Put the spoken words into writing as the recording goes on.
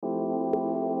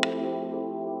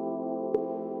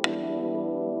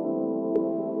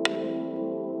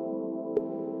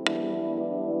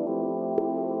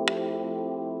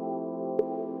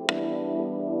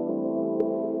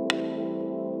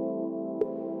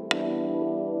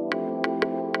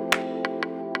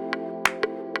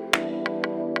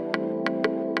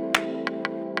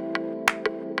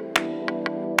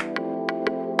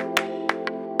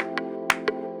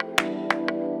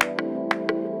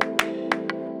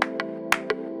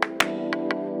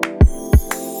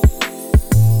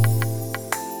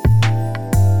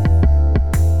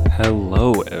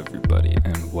everybody,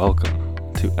 and welcome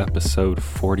to episode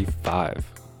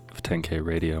 45 of 10K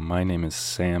Radio. My name is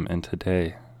Sam, and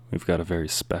today we've got a very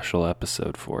special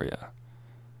episode for you.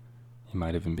 You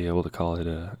might even be able to call it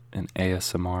an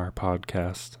ASMR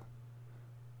podcast,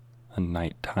 a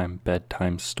nighttime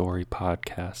bedtime story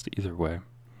podcast, either way.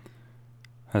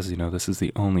 As you know, this is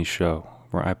the only show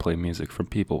where I play music from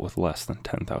people with less than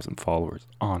 10,000 followers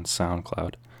on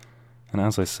SoundCloud. And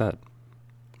as I said,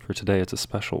 for today it's a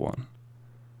special one.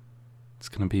 It's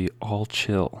going to be all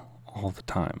chill all the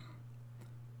time.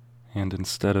 And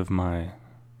instead of my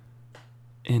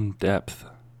in-depth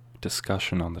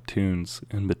discussion on the tunes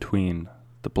in between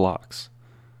the blocks,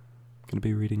 I'm going to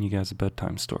be reading you guys a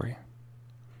bedtime story.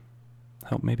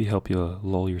 Maybe help you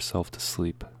lull yourself to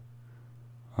sleep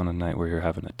on a night where you're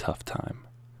having a tough time.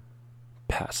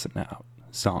 Passing out,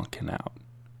 zonking out.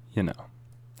 You know,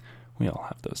 we all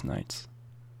have those nights.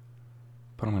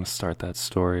 But I'm going to start that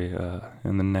story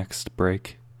in the next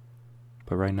break.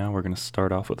 But right now we're going to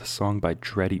start off with a song by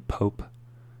Dreddy Pope.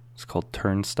 It's called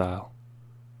Turnstile.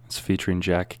 It's featuring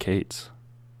Jack Cates.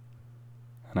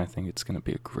 And I think it's going to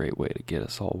be a great way to get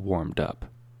us all warmed up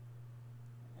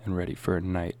and ready for a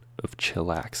night of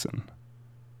chillaxing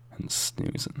and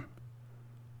snoozing.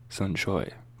 So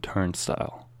enjoy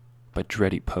Turnstile by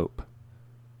Dreddy Pope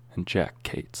and Jack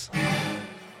Cates.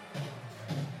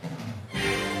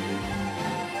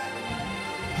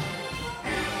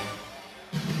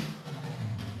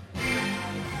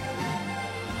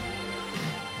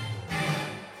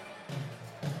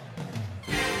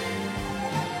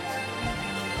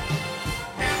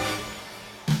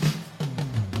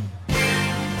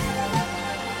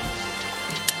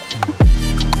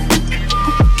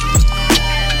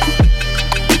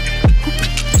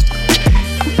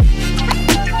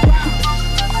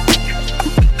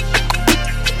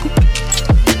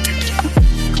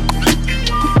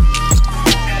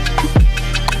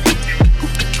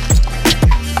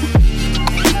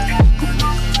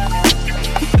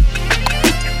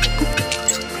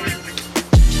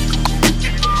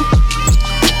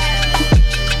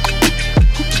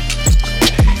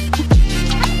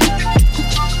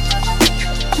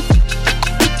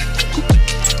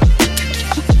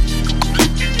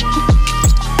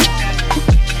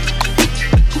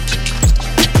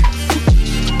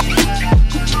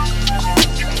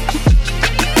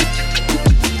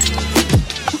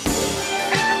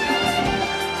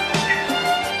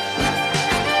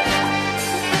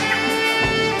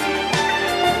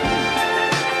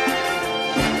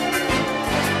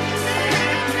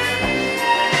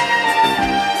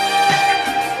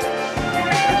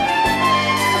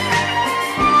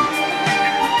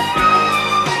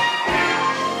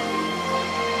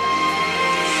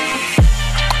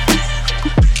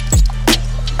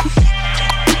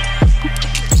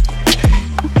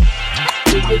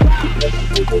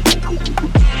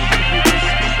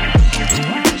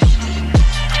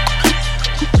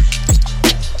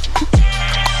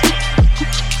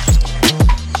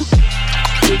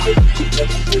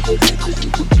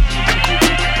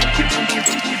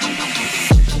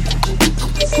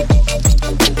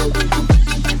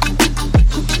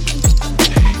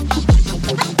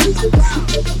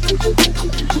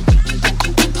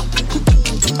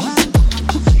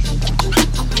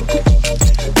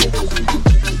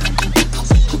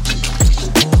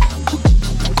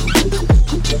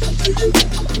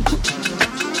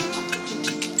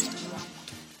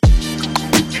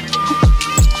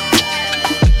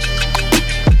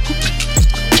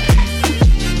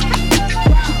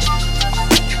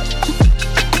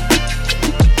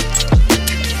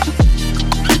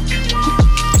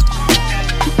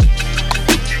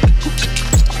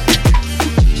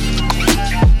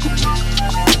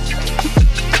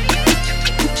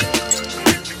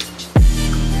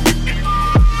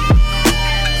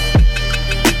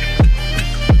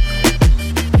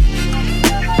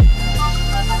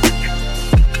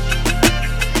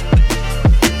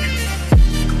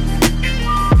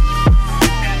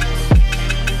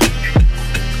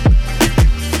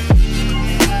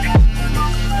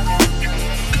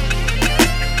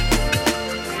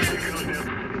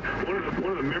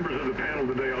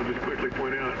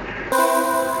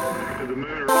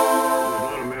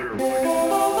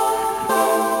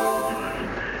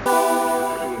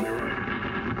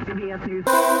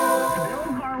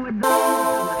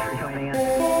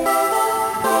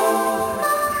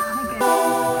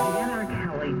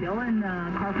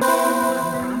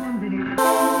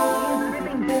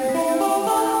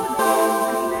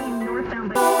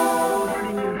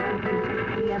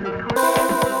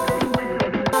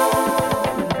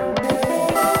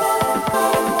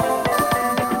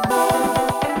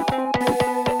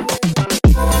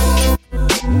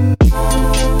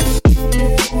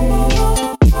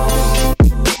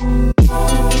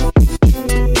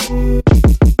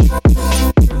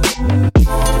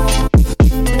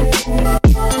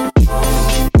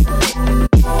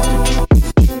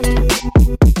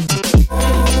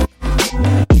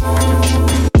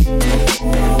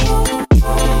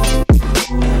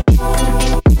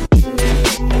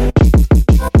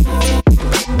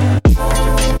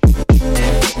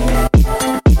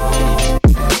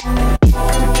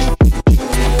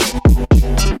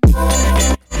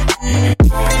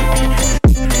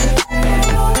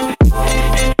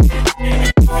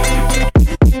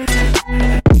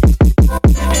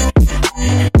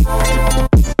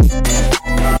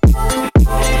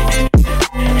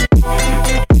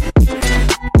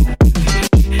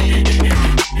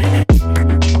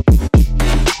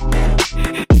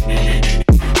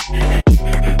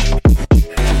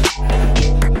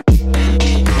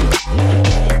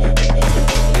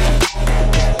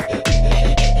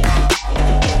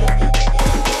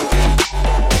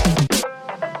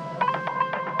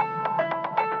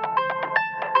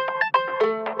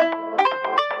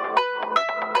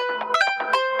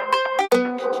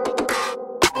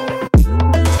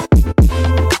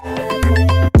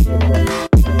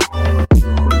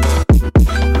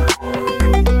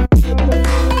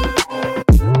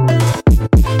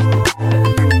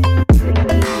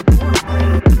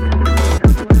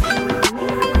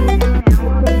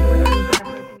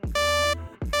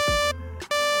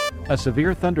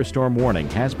 severe thunderstorm warning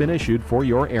has been issued for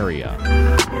your area.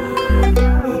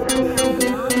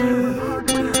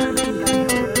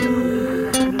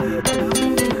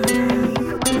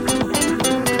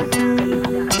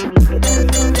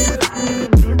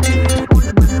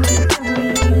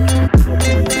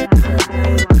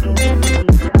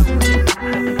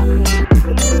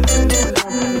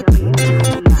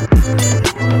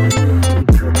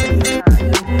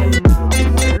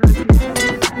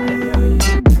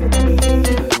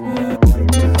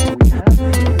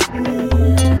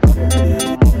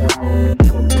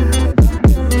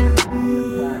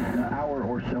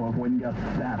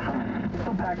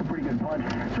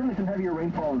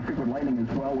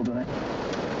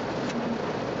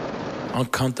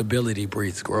 Uncomfortability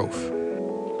breeds growth.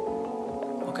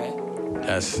 Okay.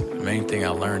 That's the main thing I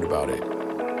learned about it.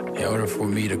 In order for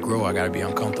me to grow, I gotta be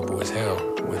uncomfortable as hell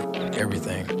with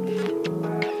everything.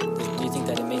 Do you think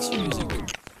that it makes you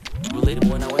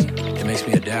relatable in a way? It makes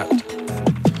me adapt.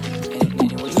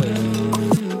 In which way?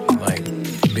 Like,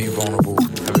 being vulnerable,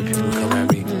 having people come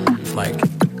at me, like,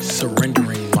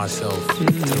 surrendering myself to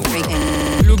the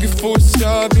world. Looking for a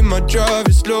job and my drive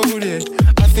is loaded.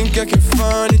 I think I can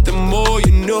find it the more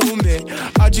you know me.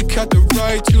 I just got the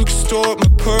right to extort my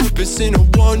purpose in a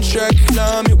one-track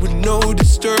climate with no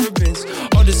disturbance.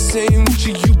 All the same with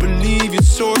you, you believe your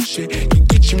source shit. You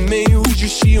get your main with you,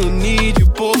 she don't need your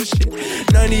bullshit.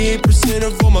 98%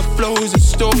 of all my flows are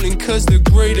stolen, cause the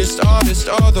greatest artists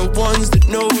are the ones that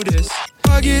notice.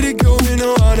 I get it going,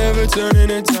 no, I'll never turning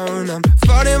it down. I'm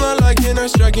fighting my life and I'm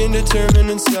striking determined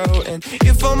and so. And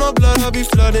if I'm my blood, I'll be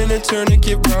flooding a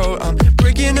tourniquet road. I'm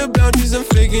breaking the boundaries, I'm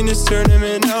faking this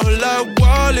tournament out. Like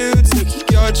Wally, take you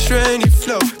got trendy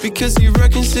flow, because he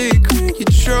reckons that he couldn't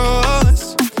get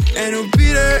trust. And he'll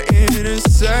be there in a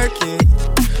second.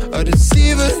 A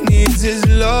deceiver needs his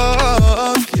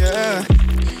love, yeah.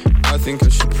 I think I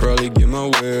should probably get my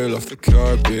will off the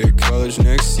carpet. College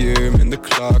next year, man, the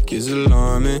clock is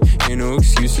alarming. Ain't no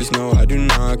excuses, no, I do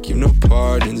not give no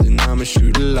pardons. And I'ma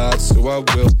shoot a lot, so I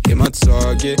will hit my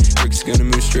target. Rick's gonna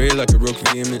move straight like a rook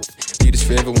vehement. Lead his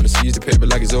favor, wanna seize the paper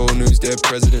like his old news dead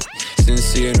president.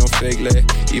 Sincere, no fake lay.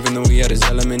 Even though he had his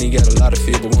element, he got a lot of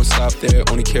fear, but won't stop there.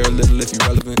 Only care a little if you're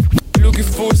relevant. Looking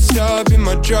for a job and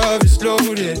my drive is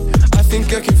loaded. I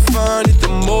think I can find it the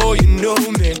more you know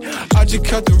me. I just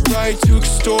got the right to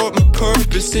extort my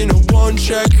purpose in a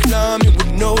one-track climate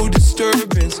with no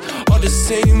disturbance. All the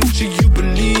same with you, you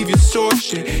believe your source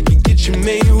shit. You get your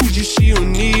main with you, she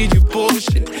don't need your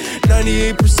bullshit.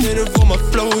 98% of all my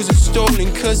flows are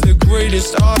stolen, cause the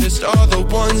greatest artists are the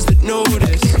ones that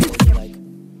notice. Like,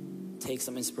 take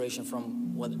some inspiration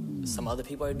from what some other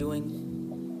people are doing.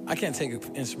 I can't take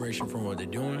inspiration from what they're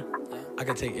doing. Yeah. I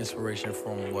can take inspiration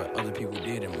from what other people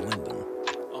did and blend them.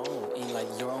 Oh, in like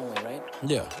your own way, right?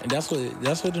 Yeah, and that's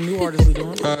what the new artists are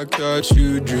doing. I got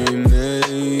you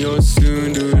dreaming, you're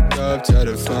soon to adopt, try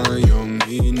to find your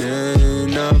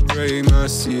meaning. I break my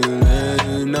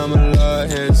ceiling, I'm a lot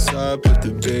head side, but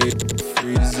the bait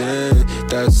freezing.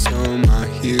 That's on my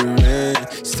hearing.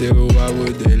 Still, why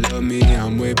would they love me?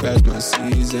 I'm way past my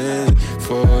season.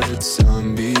 For the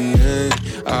time being,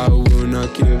 I will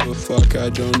not give a fuck, I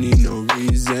don't need no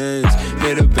reasons.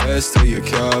 Make the best of your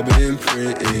carbon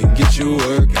print and get your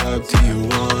work up till you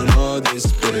want all this,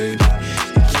 babe.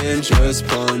 You can't just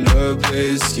ponder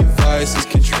bliss, your vices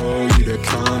control you to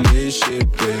common shit,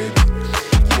 babe.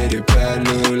 Get it bad,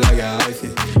 look like a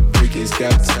hyphen. Brickets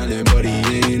got talent, but he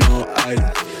ain't no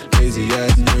item. Lazy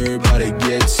ass nerd, but to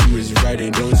get to his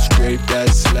writing. Don't scrape that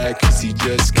slack, cause he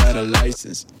just got a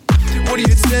license. What do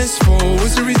you test for?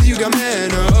 What's the reason you got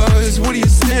manners? What do you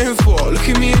stand for? Look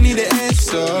at me, I need an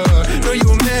answer. Know you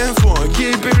a man for it,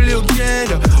 get baby little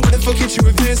gander. Why the fuck can't you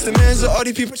advance the mans? All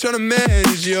these people tryna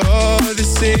manage you.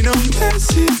 This ain't no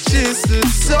message, just a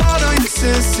thought on your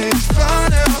senses.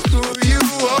 Find out who you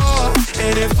are.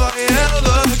 And if I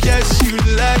ever catch you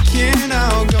lacking,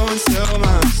 I'll go and tell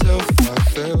myself I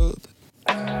failed.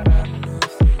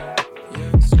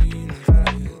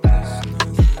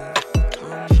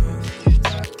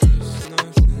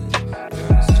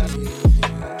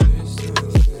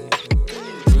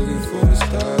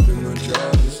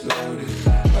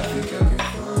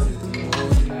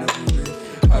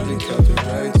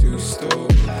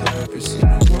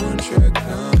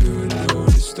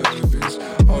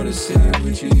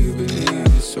 You believe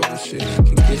it's so shit.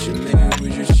 Can get your man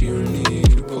with you, she don't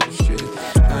need the bullshit.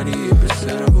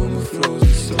 98% of all my flows are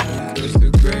stolen, cause the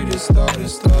greatest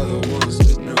artists are the ones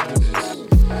that notice.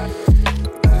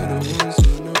 They're the ones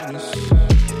that notice.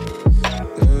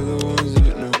 They're the ones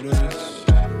that notice.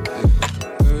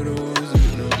 They're the ones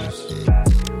that notice.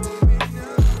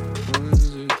 Ones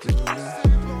that notice.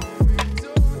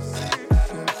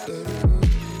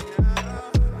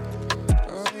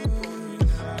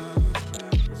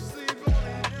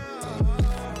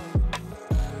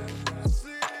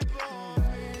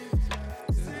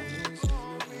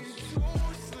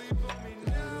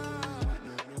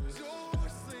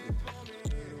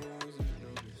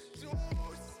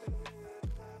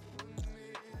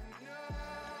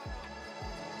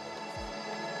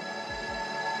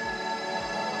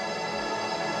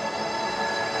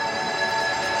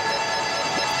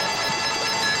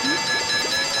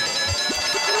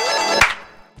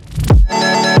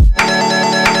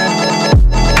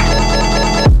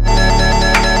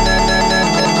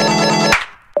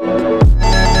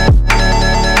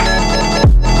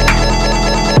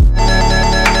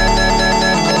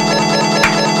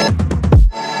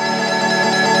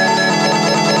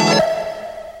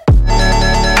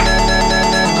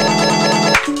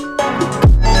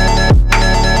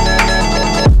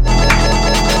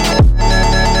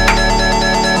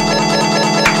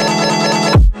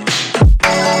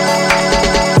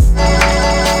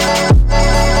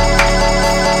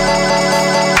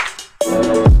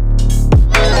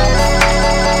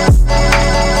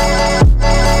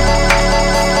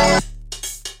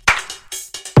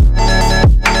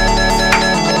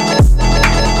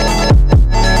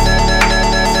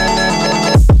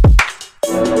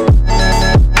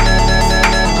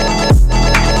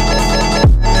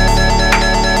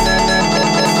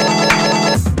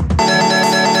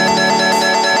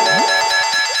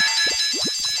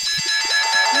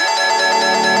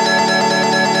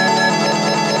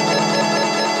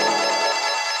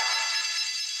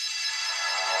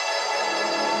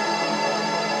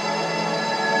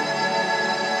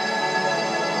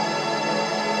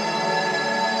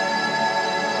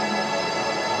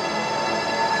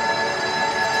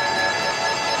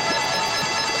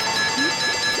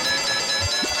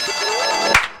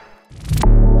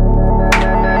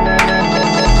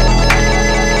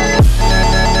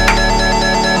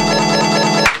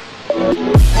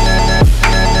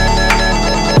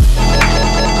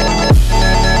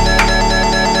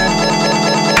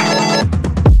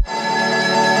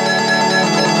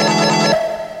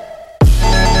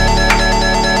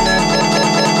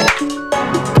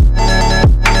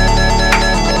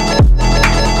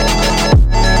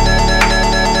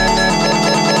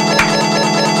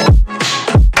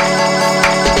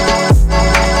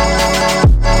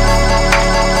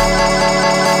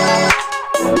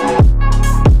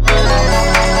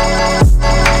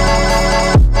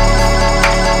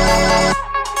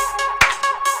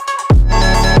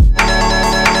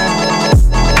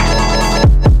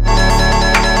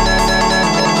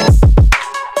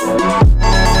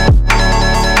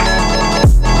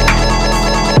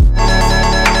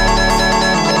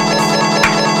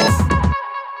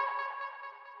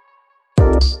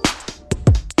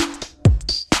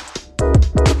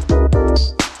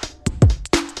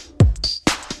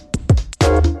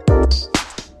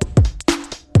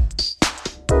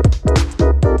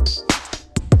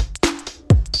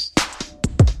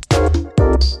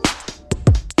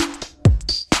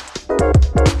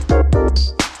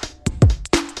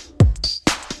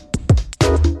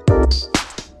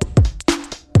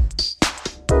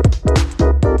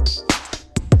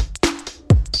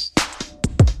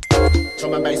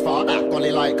 Drum and bass for that,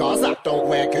 golly like Gaza. Don't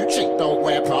wear Gucci, don't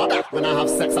wear Prada. When I have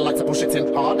sex, I like to push it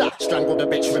in harder. Strangle the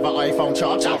bitch with an iPhone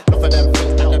charger. Enough of them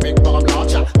think that the big but I'm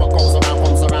larger. What goes around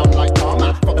comes around like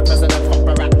karma. Got the president, fuck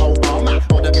Barack Obama.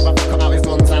 Don't give a fuck about his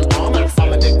guns and armor.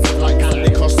 I'm addicted like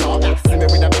Candy Crush Saga. See me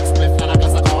with a big spliff and a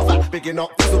glass of Carver. Bigging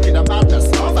up, looking the madness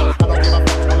lava. I don't give a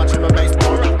fuck, I'm a drum and bass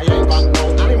baller. I ain't got no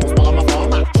animals, but I'm a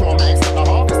farmer. Trauma except the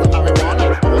harvest of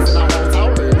marijuana. I was in a hotel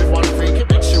room with one freaky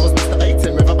bitch. She was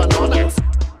masturbating with a banana.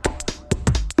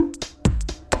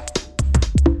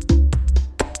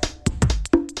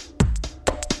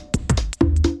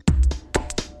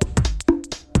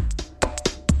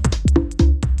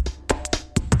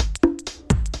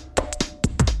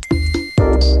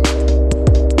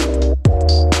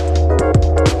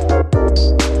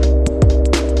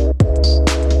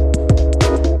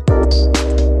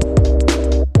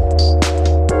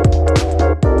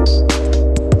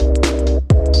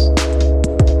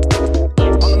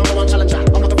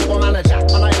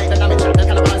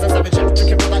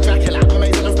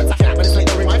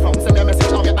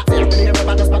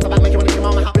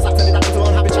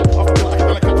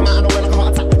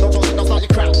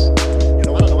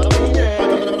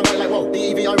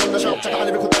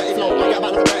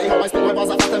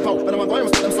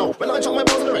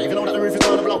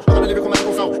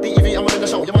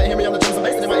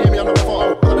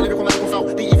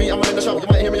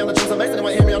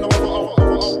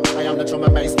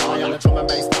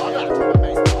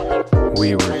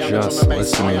 We were just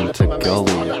listening to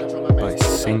Gully by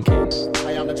Sinking.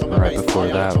 And right before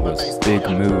that was Big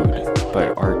Mood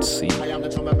by Artsy.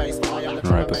 And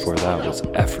right before that was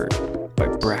Effort by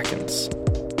Brackens.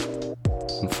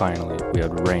 And finally, we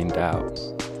had Rained Out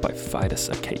by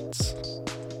Phytosacates.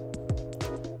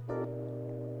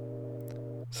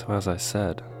 So as I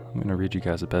said, I'm going to read you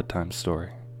guys a bedtime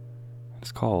story.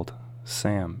 It's called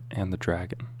Sam and the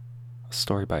Dragon, a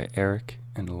story by Eric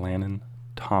and Lannon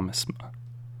Thomasma.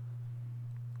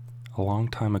 A long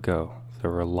time ago, there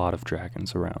were a lot of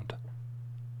dragons around.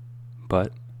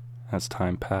 But, as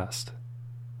time passed,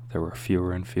 there were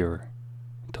fewer and fewer,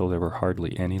 until there were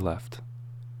hardly any left.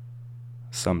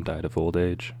 Some died of old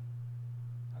age.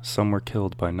 Some were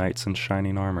killed by knights in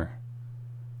shining armor.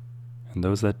 And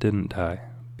those that didn't die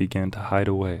began to hide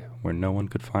away where no one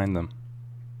could find them.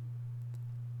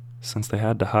 Since they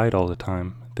had to hide all the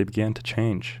time, they began to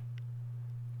change.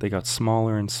 They got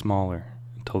smaller and smaller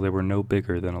until they were no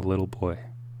bigger than a little boy.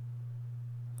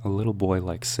 A little boy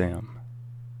like Sam.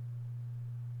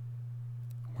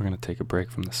 We're going to take a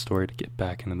break from the story to get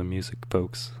back into the music,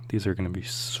 folks. These are going to be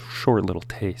short little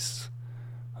tastes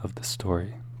of the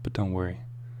story, but don't worry.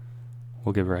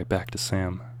 We'll get right back to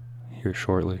Sam here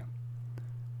shortly.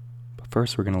 But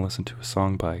first we're going to listen to a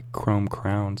song by Chrome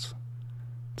Crowns.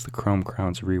 It's the Chrome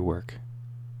Crowns rework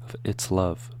of It's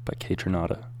Love by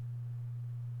Kaytranada.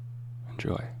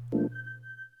 Enjoy.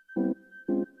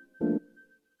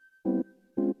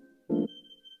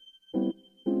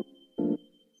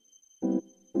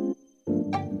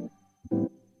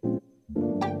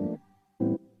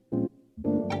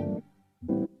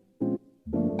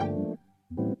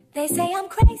 They say I'm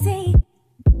crazy,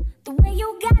 the way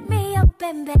you got me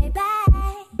open, baby.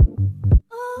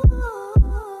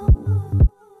 Ooh.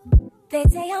 They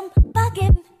say I'm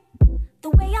bugging, the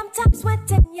way I'm top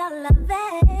sweating your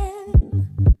loving.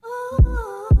 Ooh.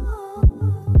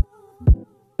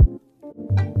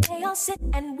 They all sit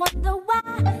and wonder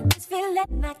why this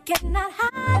feeling I cannot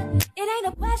hide. It ain't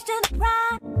a question of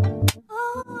pride.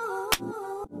 Ooh.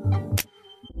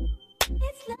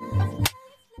 It's love.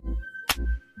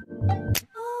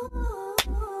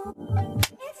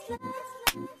 It's love.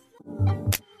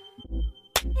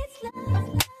 It's love.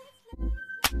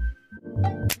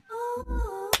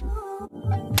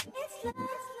 It's love.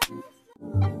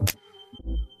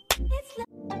 It's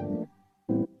love.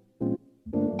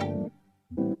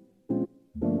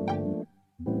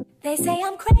 They say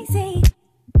I'm crazy,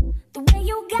 the way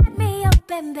you got me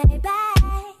open, baby.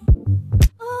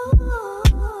 Ooh.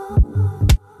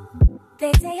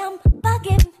 They say I'm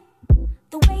bugging,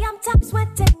 the way I'm top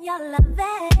sweating your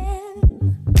loving.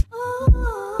 Ooh.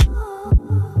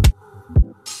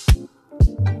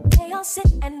 They all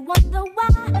sit and wonder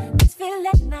why this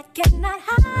feeling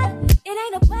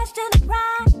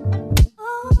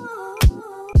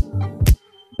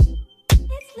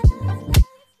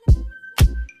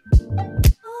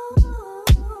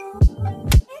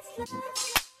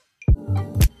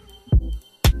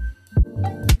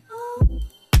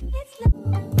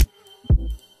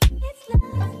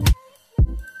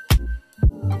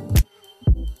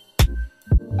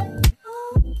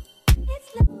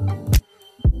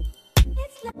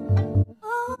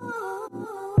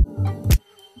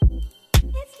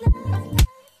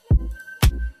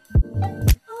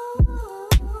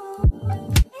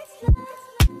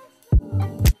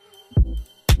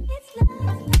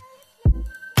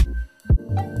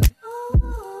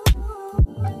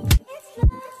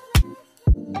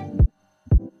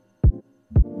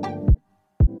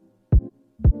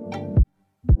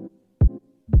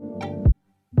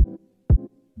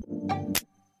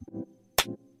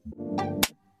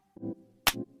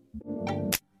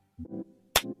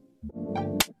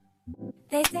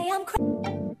They say I'm crazy.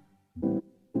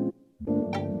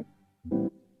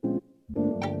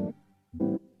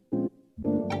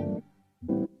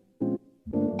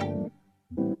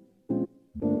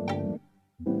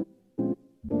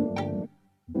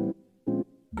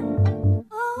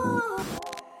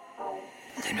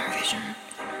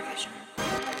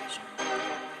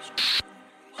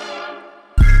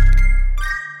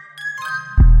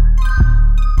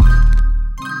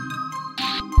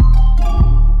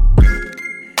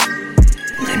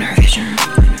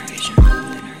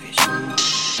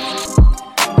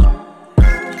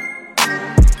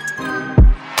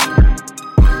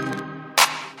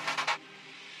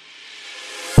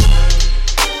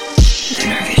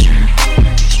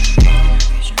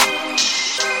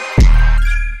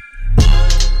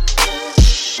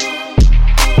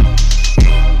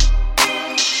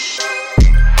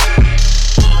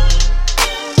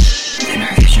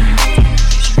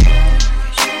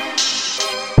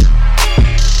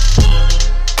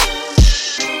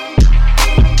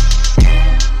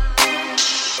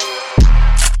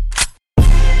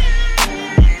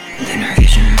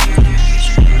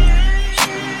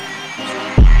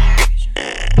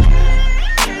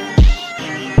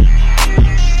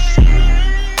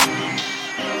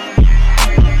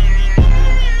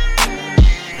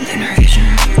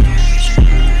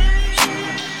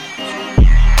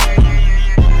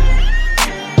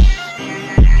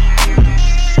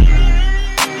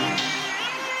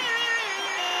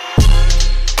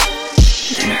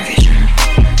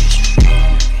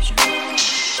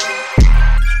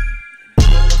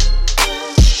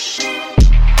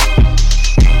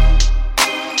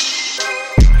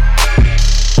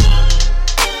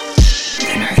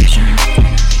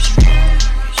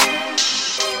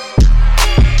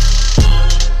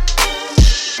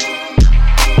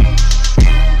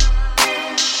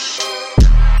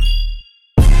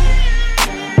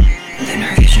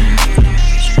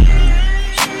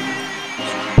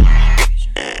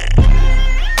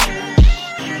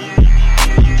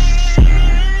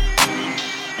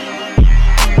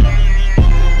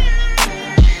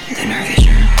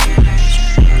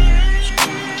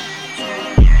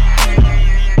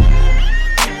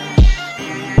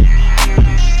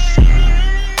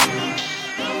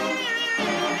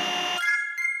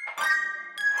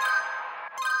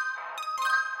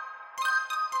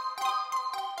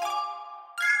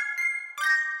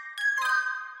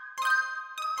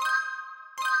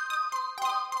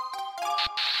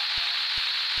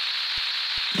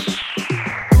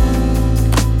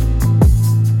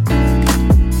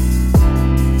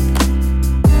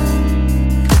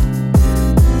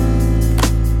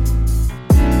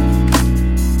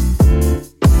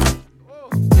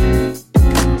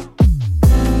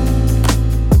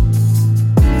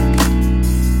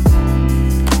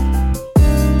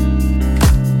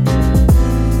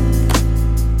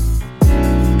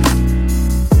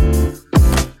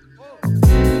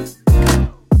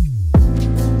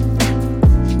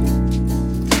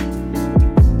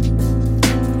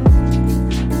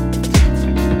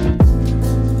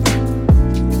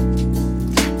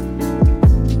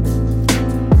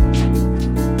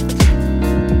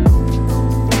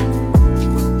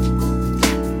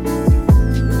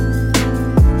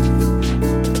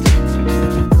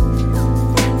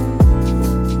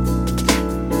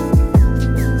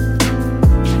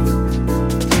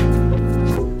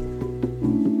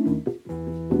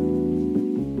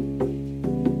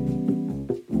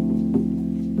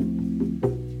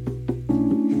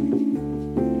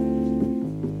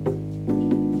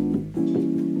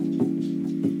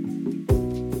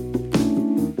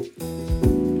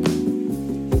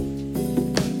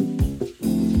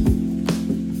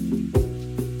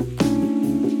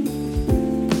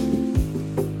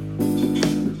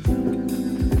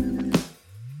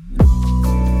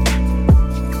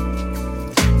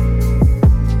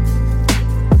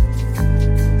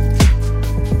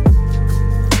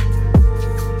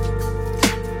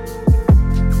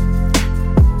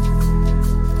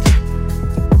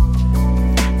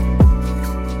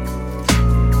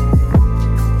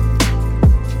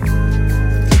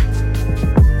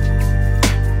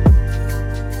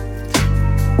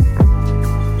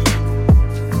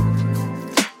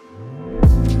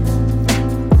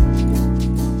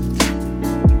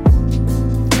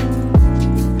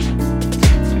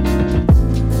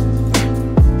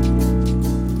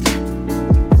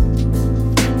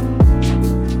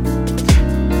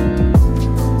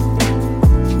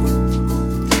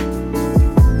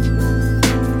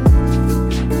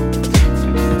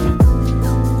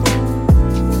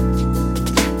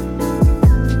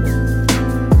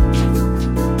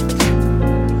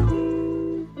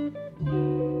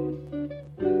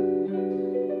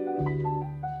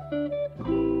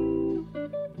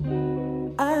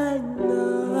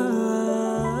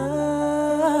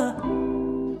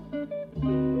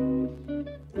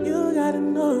 got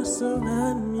an aura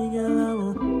surrounding me, girl, I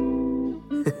won't.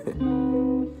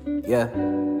 Yeah.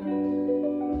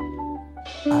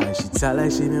 She tell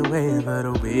like she been waiting for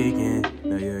the weekend.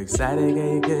 Know you're excited,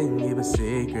 girl, you couldn't keep a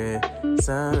secret.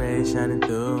 Sun rays shining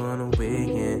through on the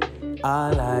weekend.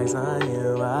 All eyes on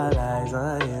you, all eyes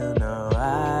on you. No,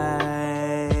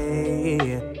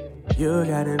 you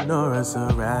got an aura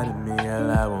surrounding me,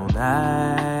 girl, I won't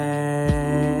lie.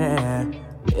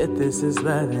 If this is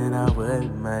love, then I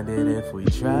wouldn't mind it if we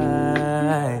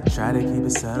try. Try to keep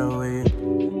it subtle with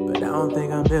you, but I don't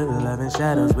think I'm built to love in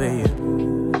shadows with you.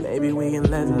 Maybe we can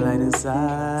let the light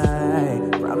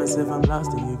inside. Promise if I'm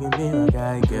lost, then you can be my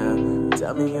guide, girl.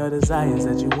 Tell me your desires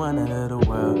that you want out of the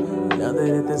world. Know that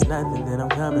if there's nothing, then I'm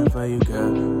coming for you,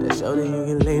 girl. That shoulder you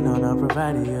can lean on, I'll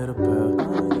provide you the pearl.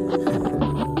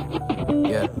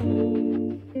 Yeah.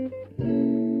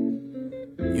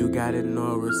 You got an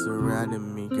aura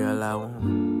surrounding me, girl, I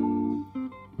won't.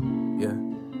 Yeah.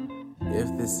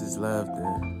 If this is love,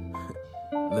 then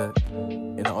look,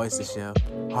 in an oyster shell,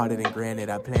 harder than granite.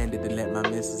 I planned it to let my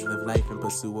missus live life and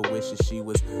pursue her wishes. She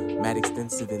was mad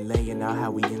extensive in laying out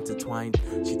how we intertwined.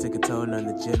 She took a toll on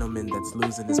the gentleman that's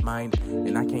losing his mind.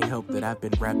 And I can't help that I've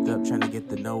been wrapped up trying to get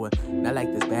to know her. Not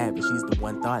like this bad, but she's the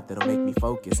one thought that'll make me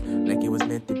focus like it was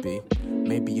meant to be.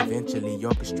 Maybe eventually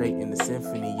orchestrating the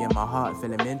symphony in my heart,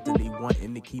 feeling mentally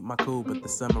wanting to keep my cool, but the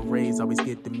summer rays always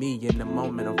get to me. In the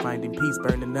moment I'm finding peace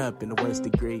burning up in the worst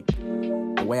degree.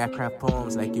 The way I craft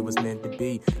poems like it was meant to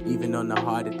be. Even on the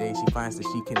harder days, she finds that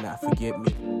she cannot forget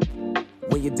me.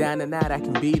 When you're down and out, I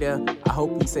can be there. I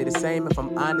hope you say the same. If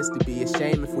I'm honest, to be a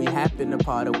shame if we happen to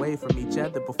part away from each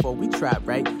other before we try,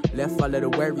 right? Left all of the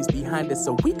worries behind us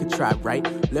so we could try, right?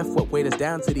 Left what weighed us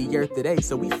down to the earth today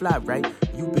so we fly, right?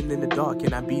 You've been in the dark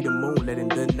and I be the moon, letting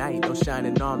the night. No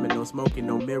shining armor, no smoking,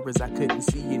 no mirrors. I couldn't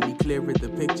see any clearer. The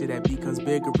picture that becomes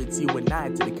bigger, it's you and I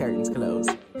till the curtains close.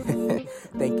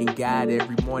 Thanking God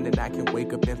every morning I can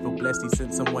wake up and feel blessed. He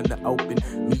sent someone to open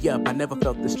me up. I never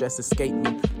felt the stress escape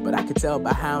me, but I could tell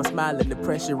by how I'm smiling, the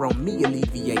pressure on me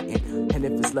alleviating. And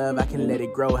if it's love, I can let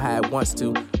it grow how it wants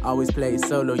to. Always play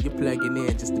solo, you're plugging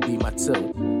in just to be my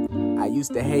two. I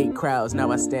used to hate crowds, now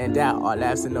I stand out. All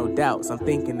laughs and no doubts. I'm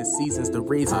thinking the season's the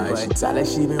reason. But she tell like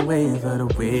she been waiting for the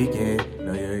weekend.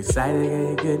 Know you're excited,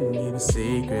 girl, you couldn't keep a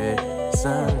secret.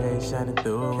 Sun rays shining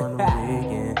through on the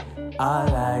weekend. All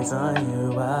eyes on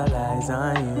you, all eyes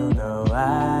on you. No,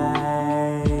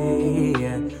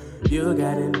 you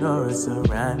got an aura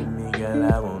surrounding me, girl,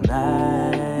 I won't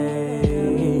lie.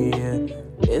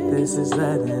 If this is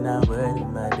love, then I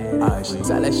wouldn't mind it. She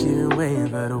tell like she been waiting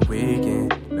for the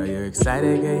weekend. Know you're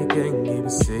excited, girl, you couldn't keep a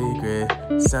secret.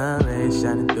 Sun rays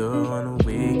shining through on the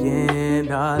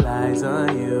weekend. All eyes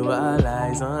on you, all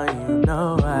eyes on you.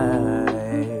 No,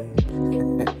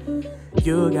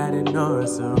 you got an aura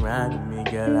surrounding me,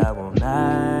 girl, I won't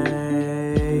lie.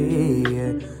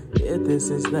 If this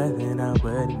is love, then I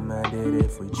wouldn't mind it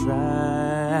if we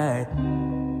try.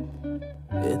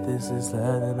 If this is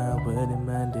love, then I wouldn't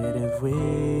mind it if we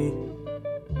try.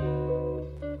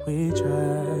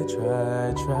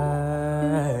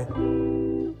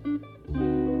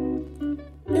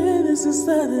 If this is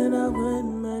love, then I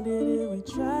wouldn't mind it if we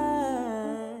try.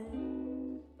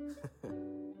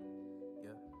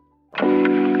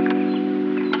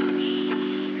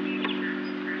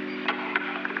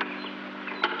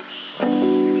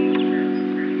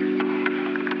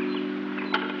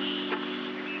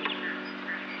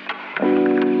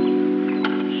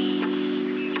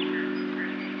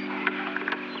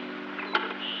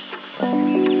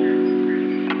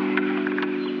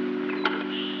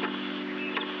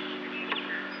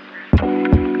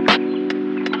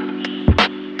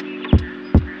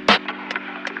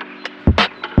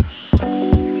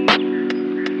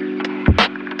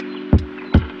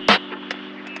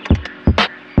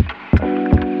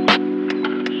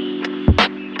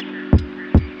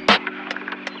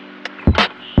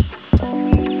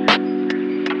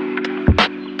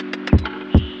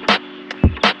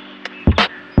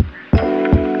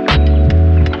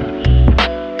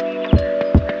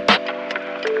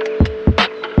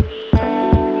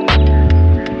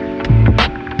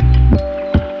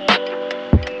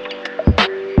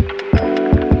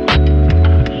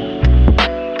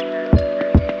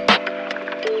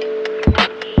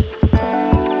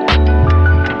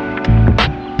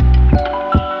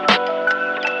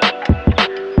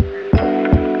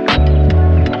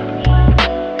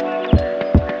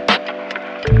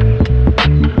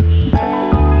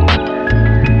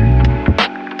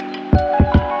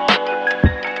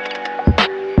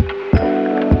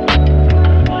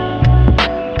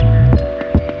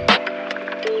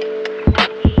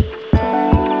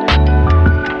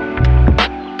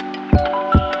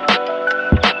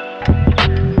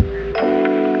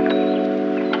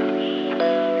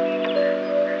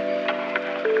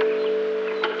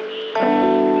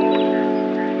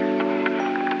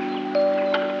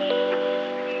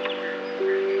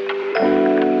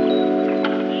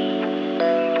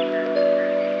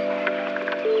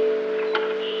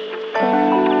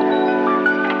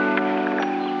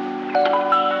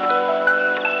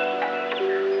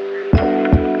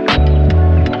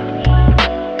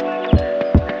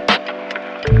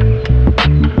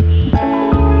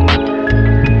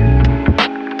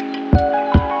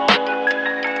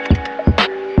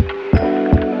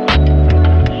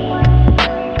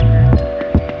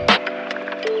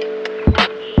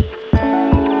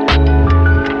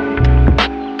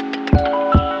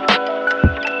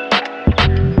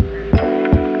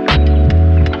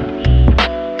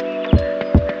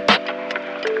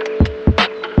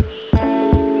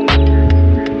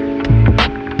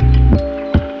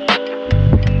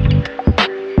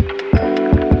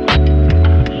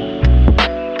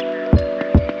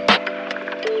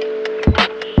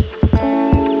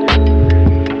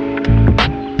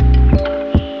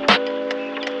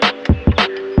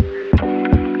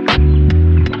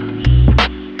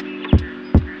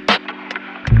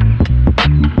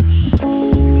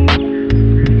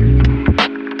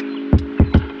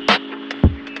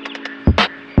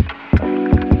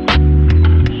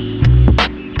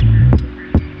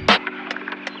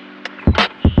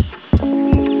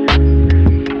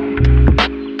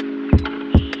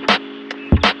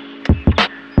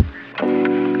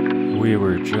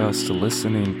 Just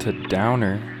listening to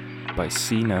Downer by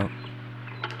C Note.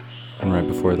 And right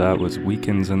before that was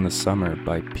Weekends in the Summer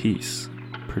by Peace,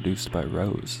 produced by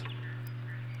Rose.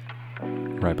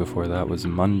 Right before that was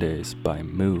Mondays by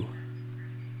Moo.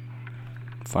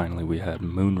 Finally we had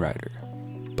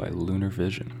Moonrider by Lunar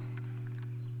Vision.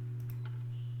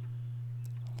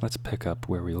 Let's pick up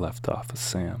where we left off with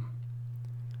Sam.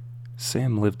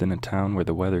 Sam lived in a town where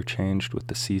the weather changed with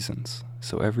the seasons,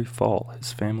 so every fall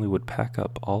his family would pack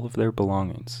up all of their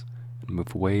belongings and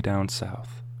move way down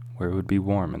south, where it would be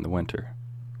warm in the winter.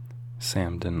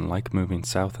 Sam didn't like moving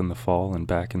south in the fall and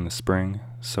back in the spring,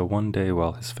 so one day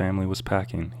while his family was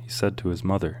packing, he said to his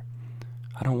mother,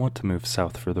 "I don't want to move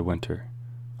south for the winter.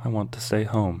 I want to stay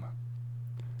home."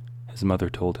 His mother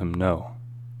told him, "No,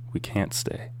 we can't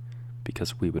stay,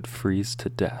 because we would freeze to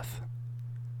death."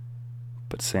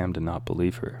 But Sam did not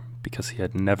believe her, because he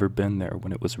had never been there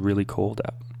when it was really cold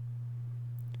out.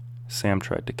 Sam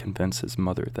tried to convince his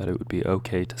mother that it would be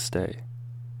okay to stay.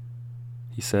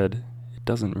 He said, "It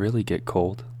doesn't really get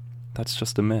cold. That's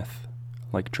just a myth,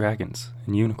 like dragons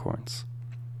and unicorns."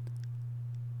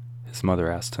 His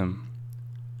mother asked him,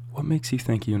 "What makes you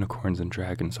think unicorns and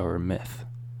dragons are a myth?"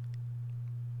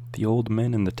 "The old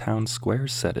men in the town square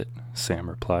said it," Sam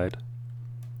replied.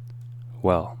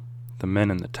 "Well, the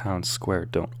men in the town square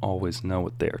don't always know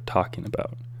what they are talking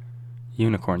about.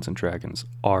 Unicorns and dragons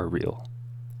are real,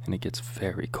 and it gets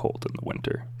very cold in the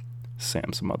winter,"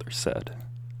 Sam's mother said.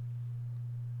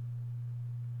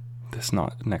 This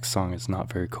next song is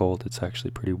not very cold, it's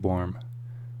actually pretty warm.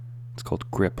 It's called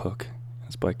Grip Hook.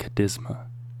 It's by Kadizma.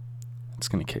 It's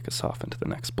going to kick us off into the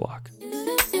next block.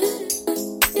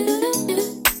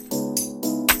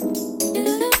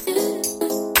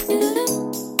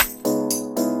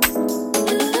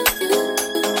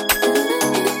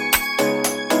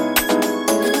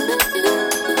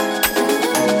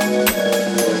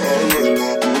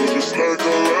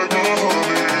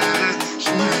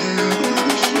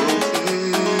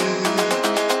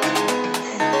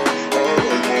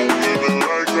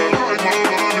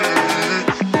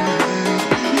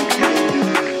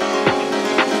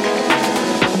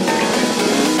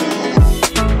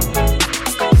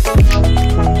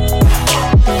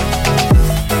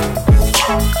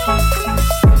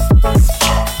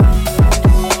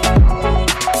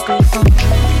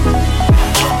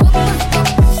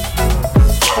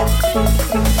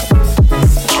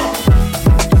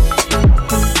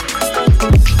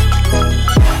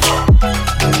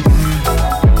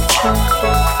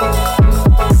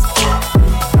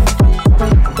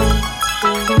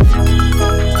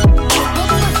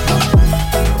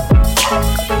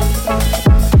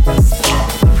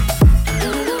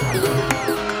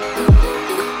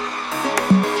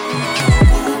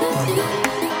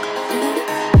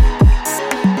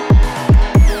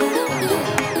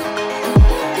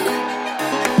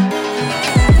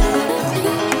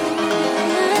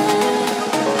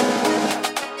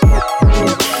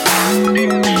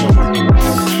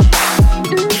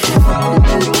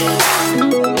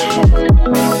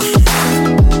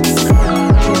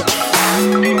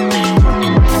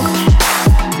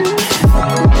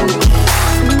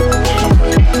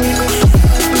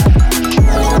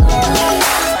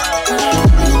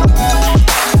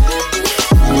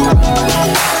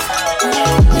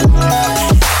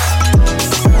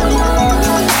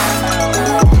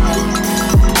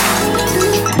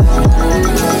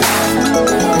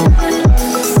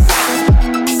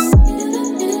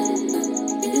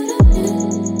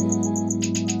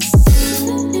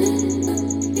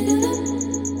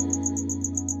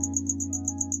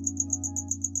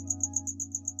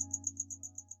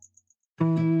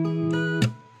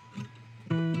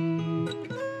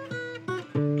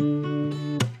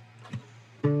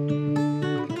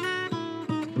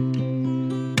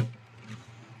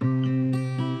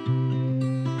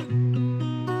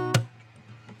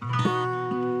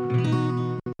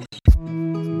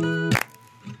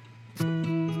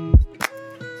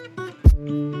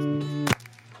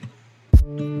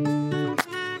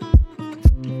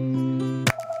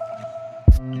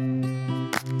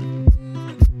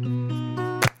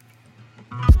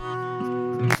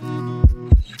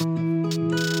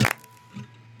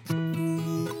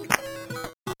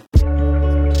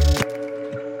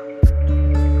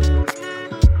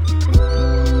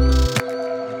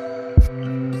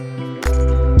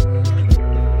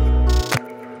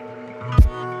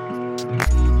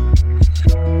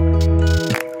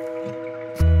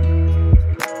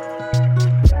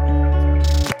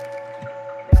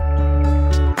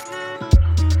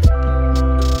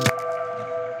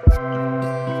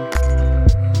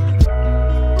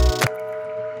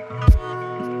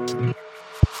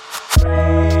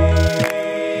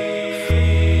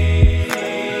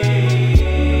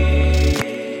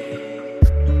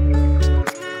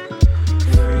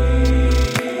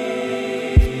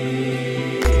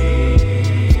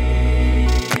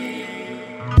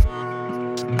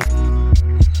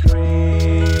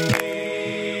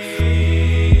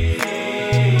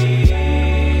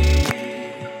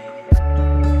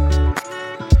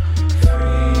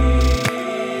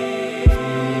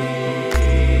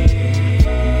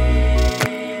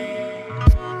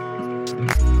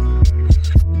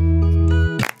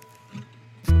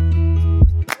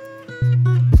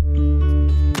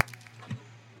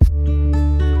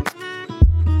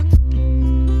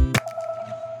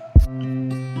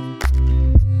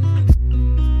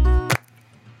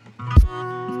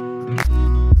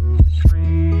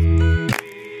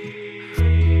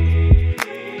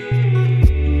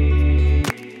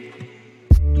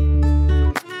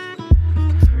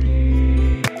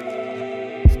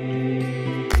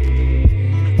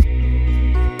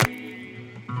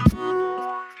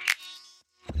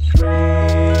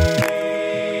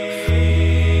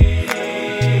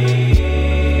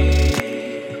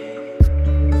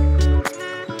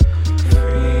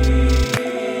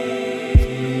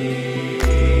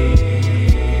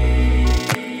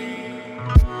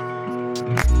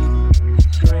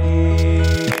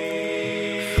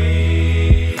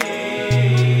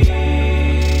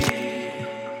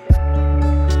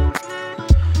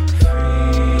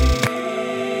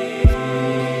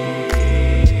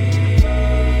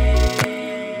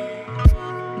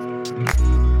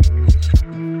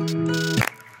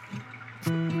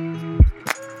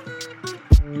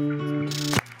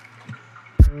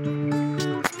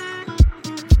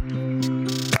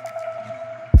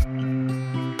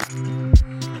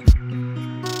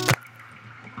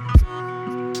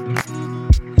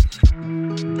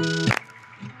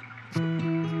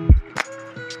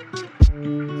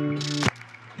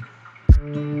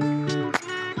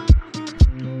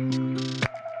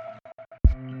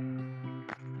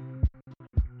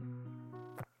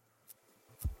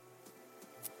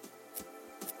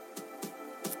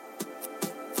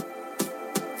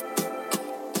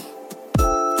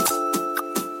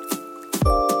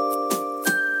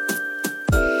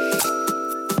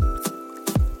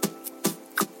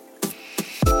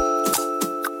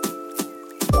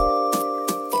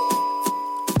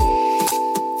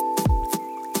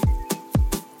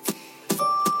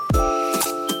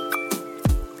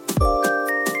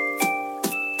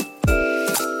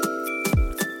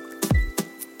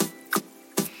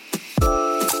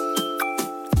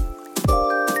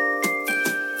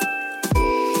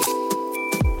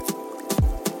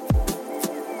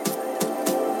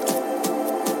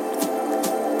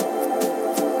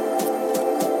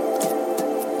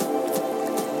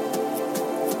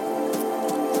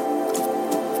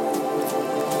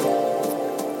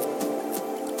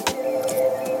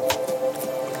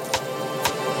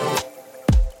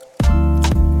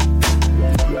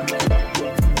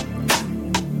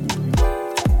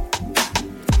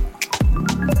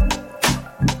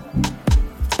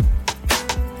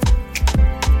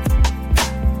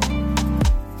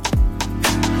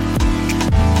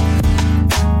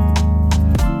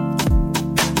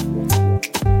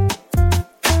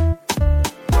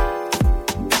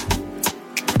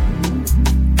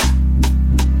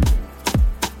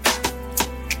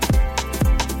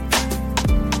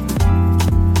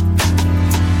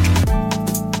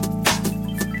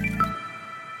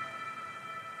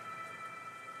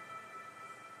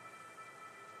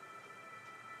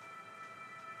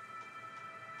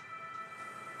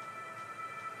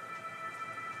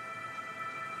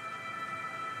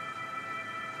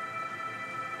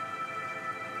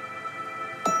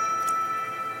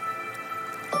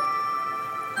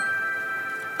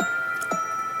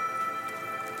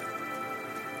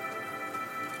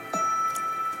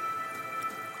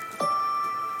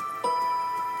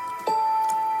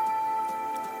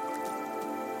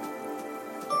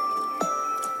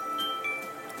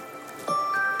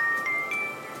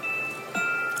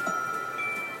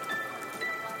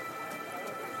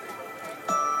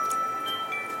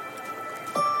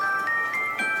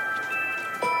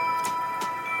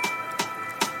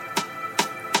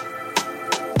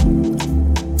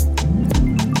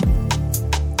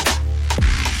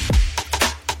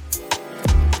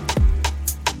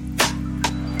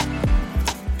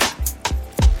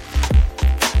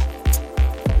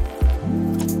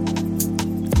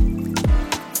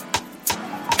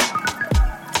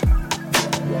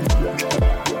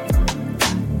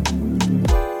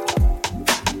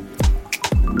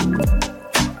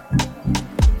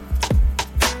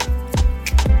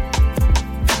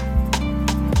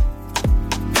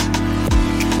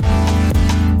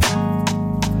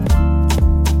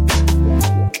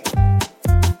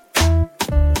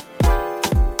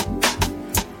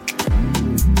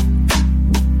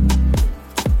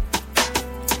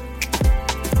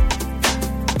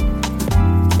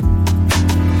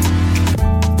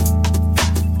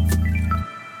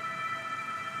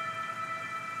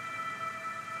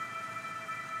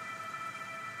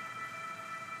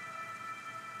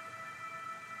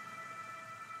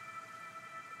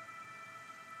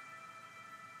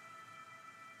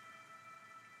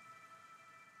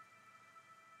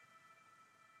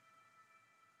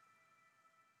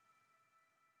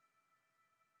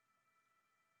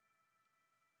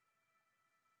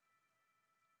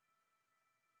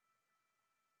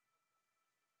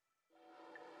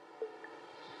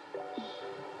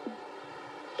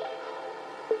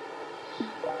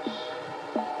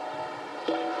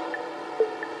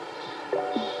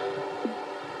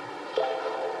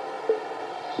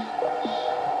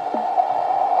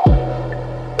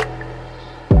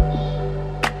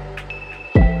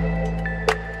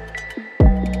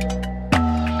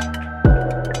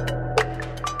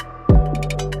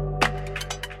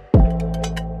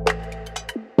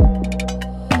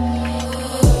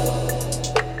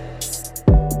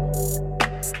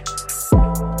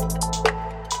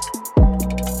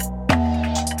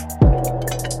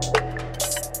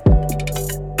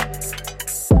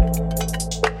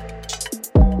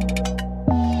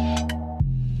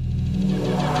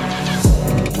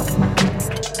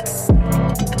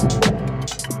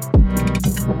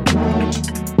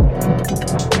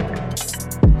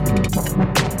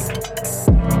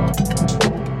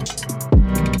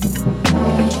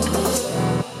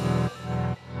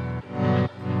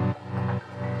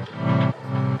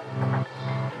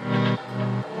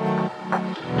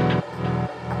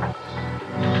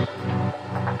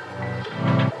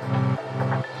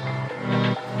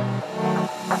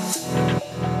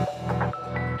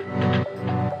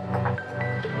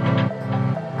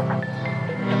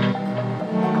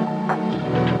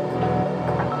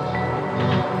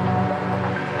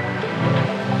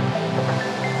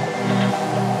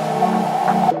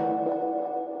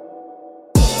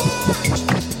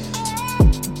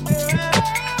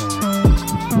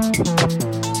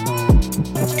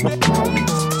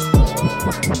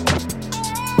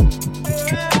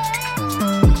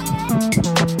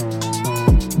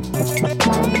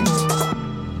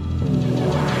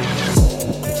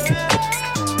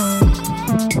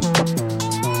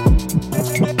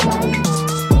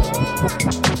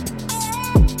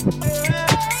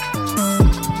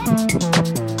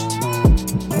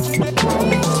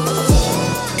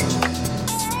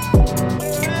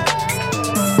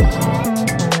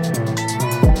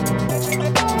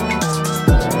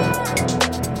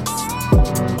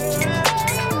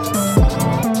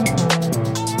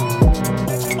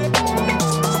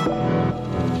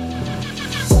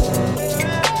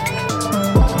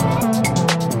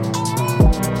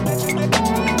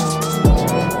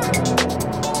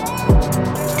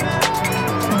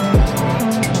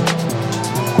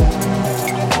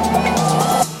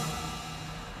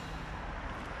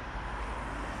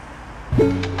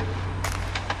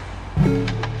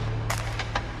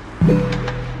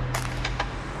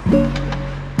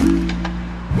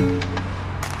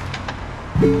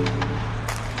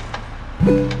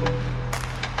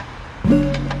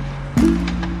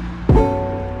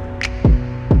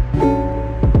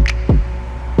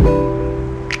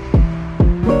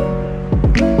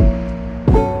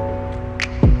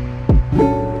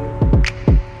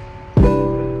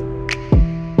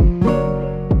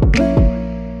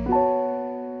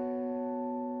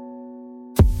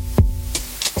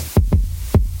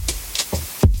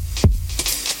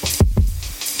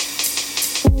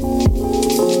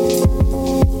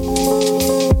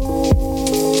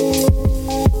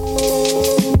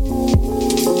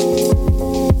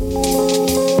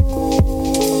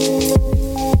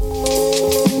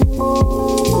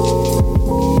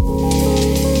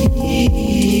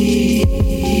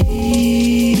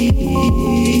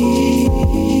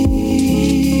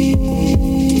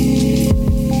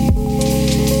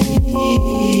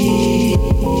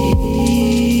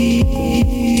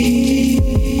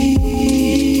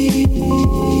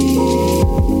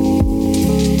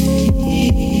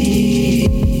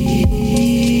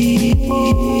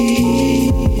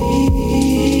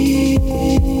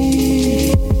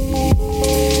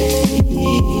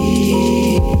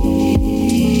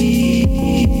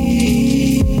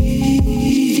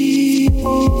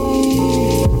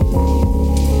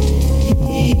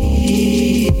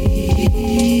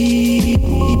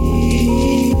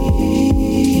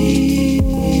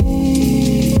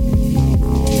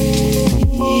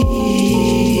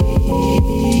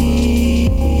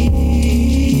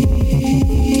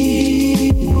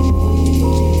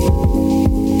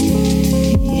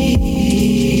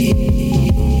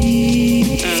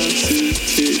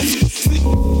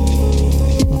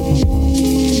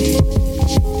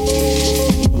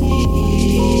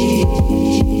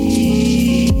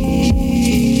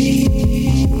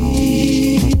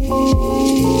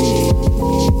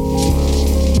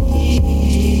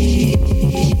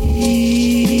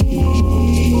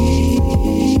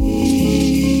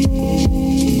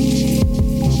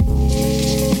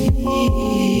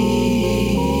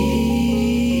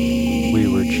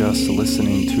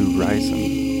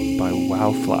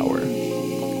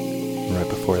 Right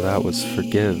before that was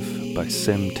Forgive by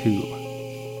Sim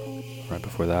 2. Right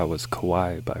before that was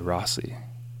Kawaii by Rossi.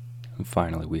 And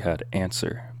finally we had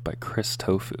Answer by Chris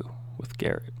Tofu with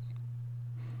Garrett.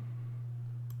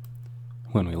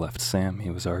 When we left Sam, he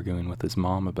was arguing with his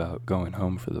mom about going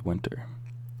home for the winter.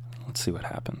 Let's see what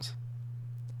happens.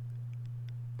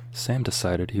 Sam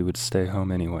decided he would stay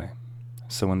home anyway,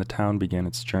 so when the town began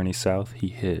its journey south, he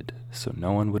hid so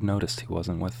no one would notice he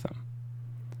wasn't with them.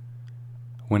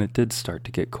 When it did start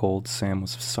to get cold, Sam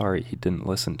was sorry he didn't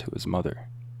listen to his mother.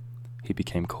 He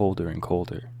became colder and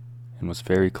colder, and was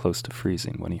very close to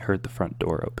freezing when he heard the front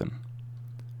door open.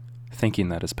 Thinking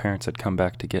that his parents had come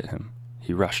back to get him,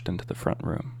 he rushed into the front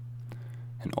room,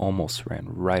 and almost ran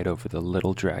right over the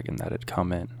little dragon that had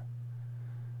come in.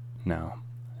 Now,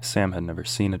 Sam had never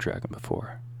seen a dragon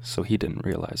before, so he didn't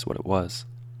realize what it was.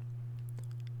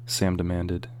 Sam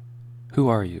demanded, "Who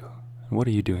are you, and what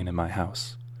are you doing in my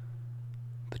house?"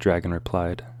 The dragon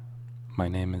replied, "My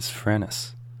name is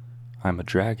Frenis. I'm a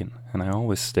dragon, and I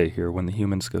always stay here when the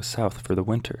humans go south for the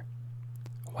winter.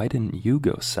 Why didn't you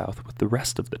go south with the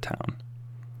rest of the town?"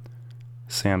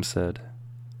 Sam said,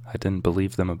 "I didn't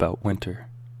believe them about winter,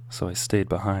 so I stayed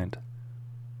behind.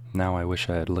 Now I wish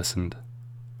I had listened.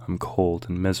 I'm cold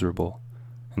and miserable,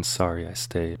 and sorry I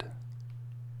stayed."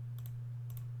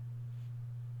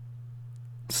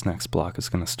 This next block is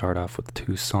going to start off with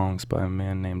 2 songs by a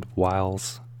man named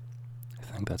Wiles. I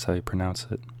think that's how you pronounce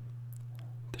it.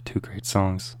 They're 2 great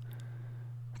songs.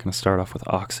 Gonna start off with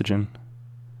Oxygen,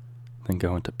 then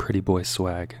go into Pretty Boy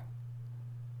Swag.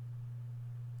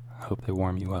 I hope they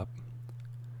warm you up,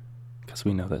 because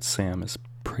we know that Sam is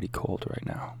pretty cold right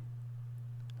now.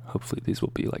 Hopefully these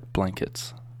will be like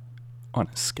blankets on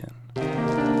his skin.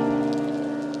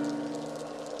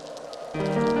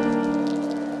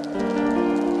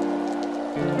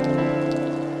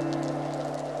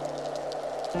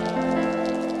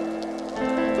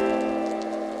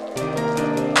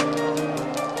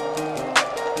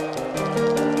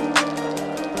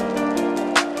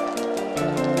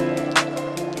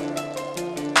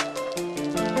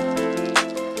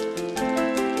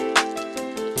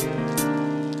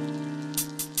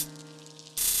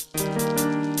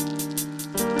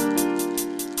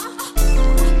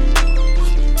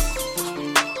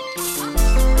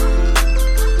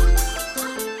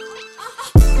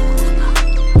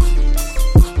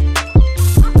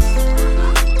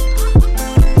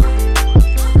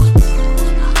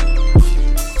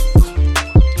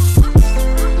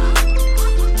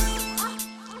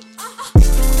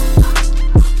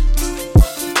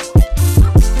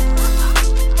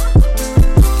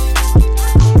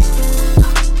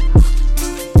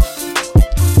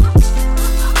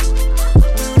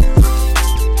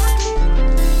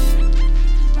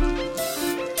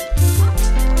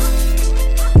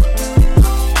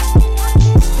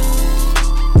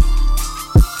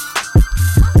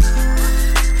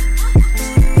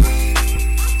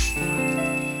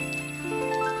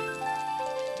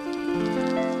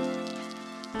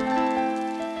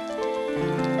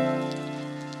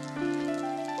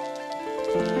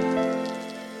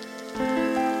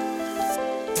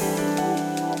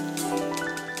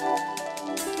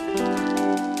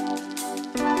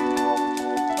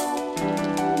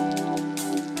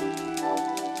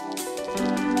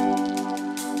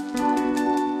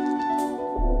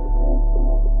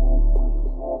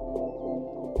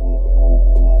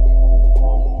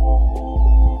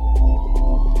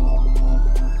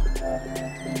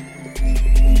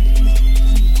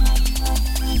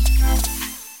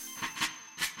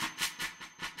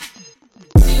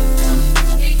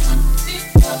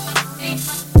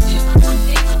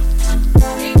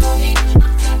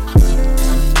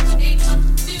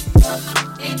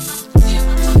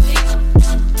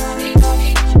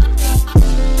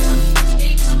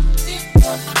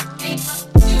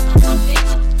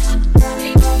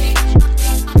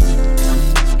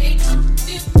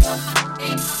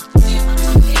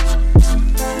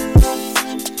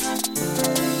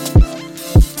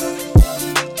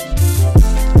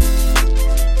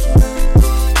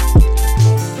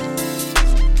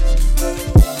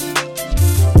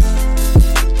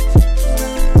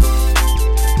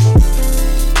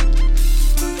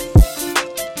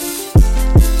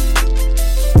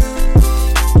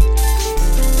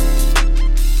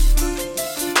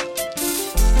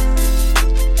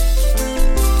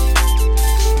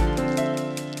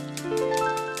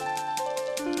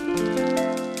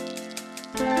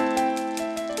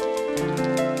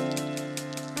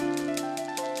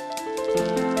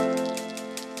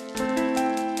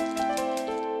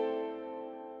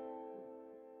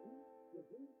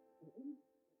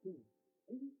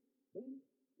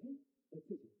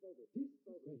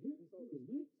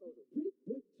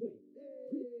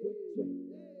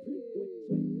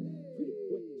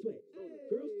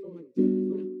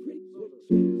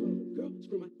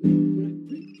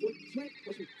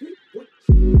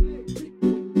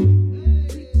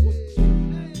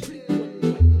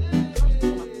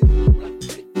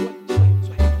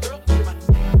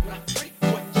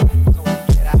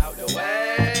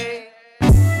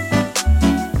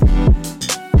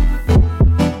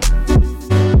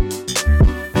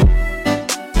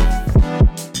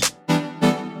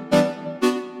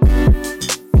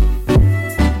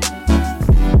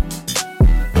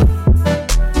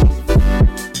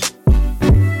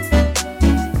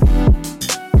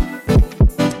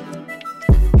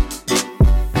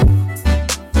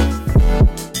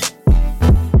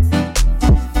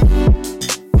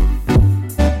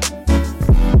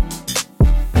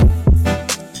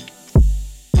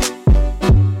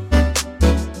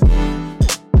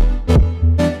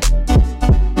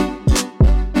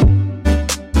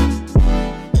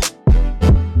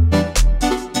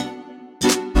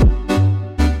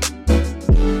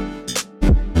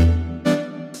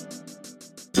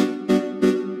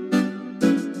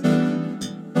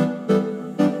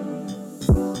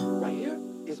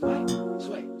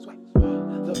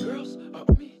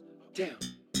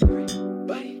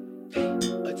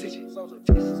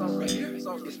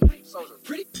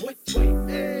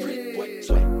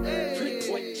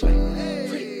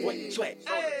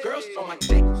 Girls on my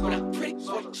dick when I pretty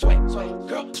boy, swag, swag.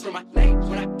 Girl, scream my name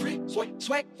when I pretty boy,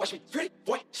 swag. Watch me, pretty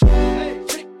boy, swag.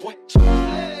 Pretty boy,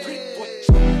 swag. Pretty boy,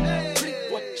 swag. Pretty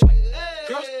boy, swag.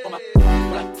 Girls on my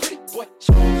when I pretty boy,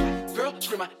 swag. Girl,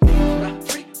 scream my name when I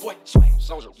pretty boy, swag.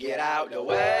 Get out the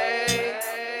way.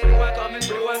 Pretty boy coming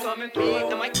through, I'm coming through.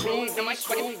 The mic, the mic,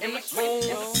 sweaty, in my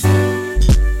sweaty.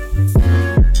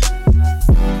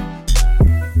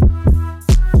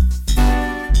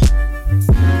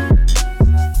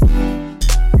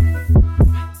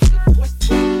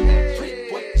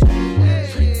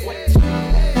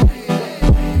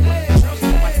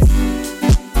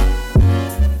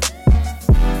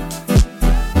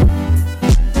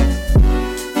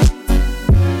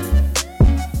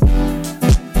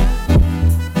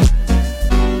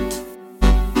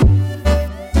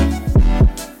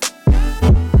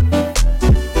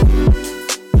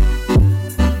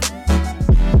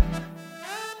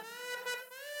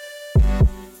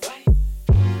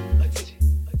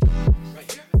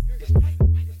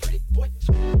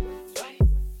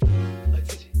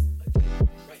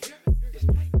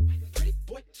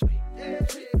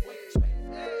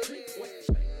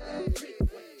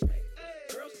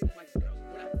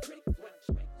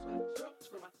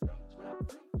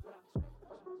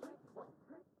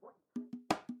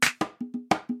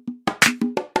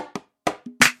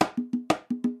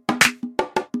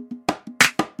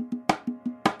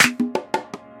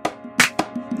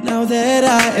 Now that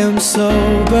I am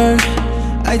sober,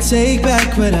 I take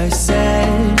back what I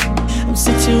said. I'm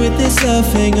sitting with this love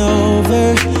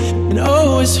hangover, and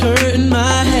oh, it's hurting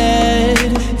my head.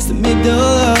 It's the middle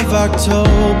of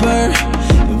October,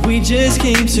 and we just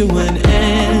came to an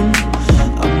end.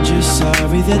 I'm just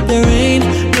sorry that there ain't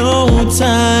no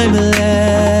time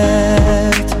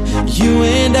left. You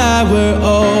and I were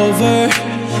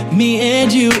over, me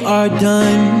and you are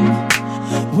done.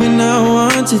 When I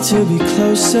wanted to be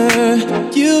closer,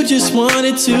 you just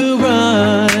wanted to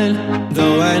run.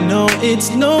 Though I know it's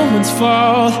no one's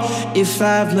fault, if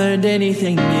I've learned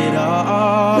anything at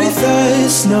all. With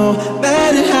us, no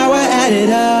matter how I add it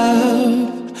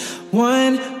up,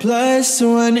 1 +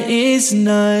 1 is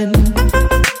none.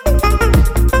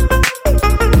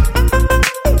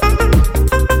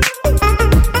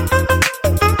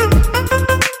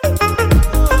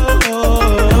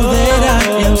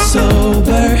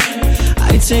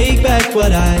 Take back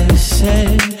what I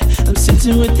said. I'm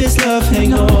sitting with this love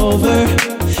hangover,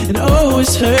 and oh,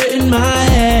 it's hurting my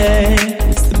head.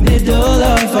 It's the middle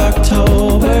of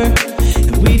October,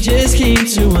 and we just came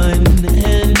to an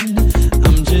end.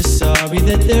 I'm just sorry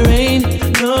that there ain't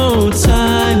no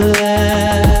time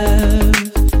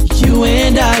left. You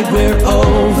and I, we're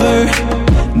over,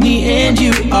 me and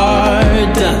you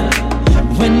are done.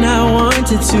 When I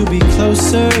wanted to be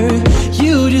closer,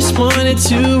 you just wanted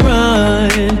to run.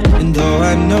 And though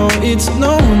I know it's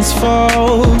no one's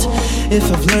fault, if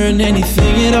I've learned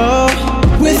anything at all,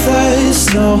 with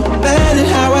us, no matter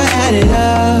how I add it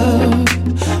up,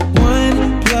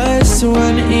 1 +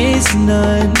 1 is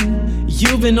none.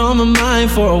 You've been on my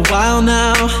mind for a while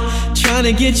now, trying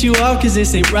to get you off cause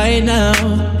this ain't right now.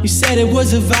 You said it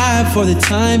was a vibe for the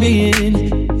time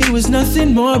being. It was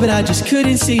nothing more but I just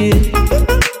couldn't see it.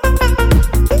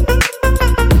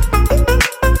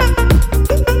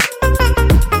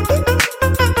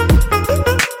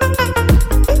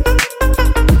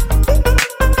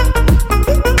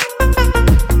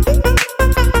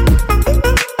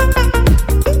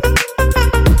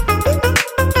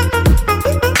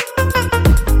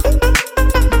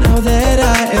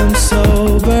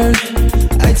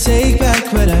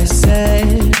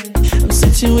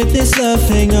 With this love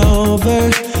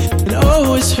hangover, and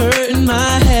oh, it's hurting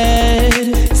my head.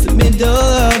 It's the middle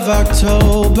of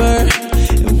October,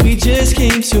 and we just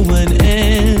came to an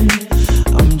end.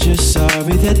 I'm just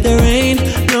sorry that there ain't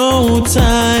no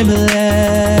time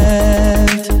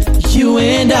left. You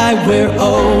and I, we're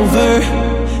over,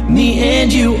 me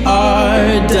and you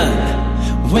are done.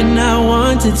 When I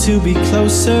wanted to be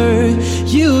closer,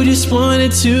 you just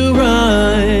wanted to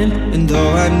run. And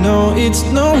though I know it's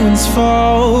no one's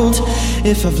fault,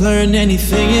 if I've learned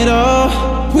anything at all,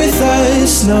 with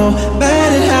us, no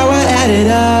matter how I add it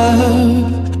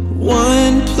up,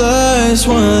 1 +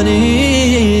 1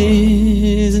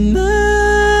 is none.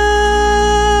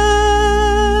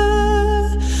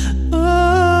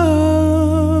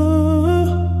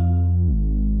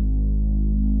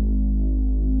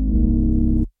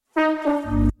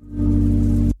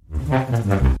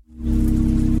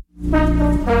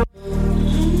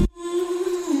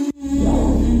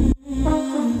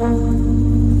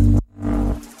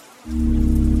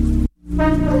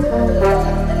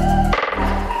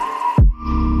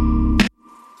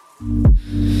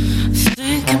 Stay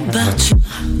thinking about you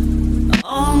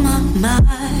on my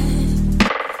mind.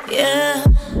 Yeah,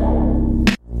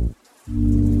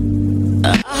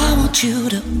 I want you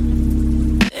to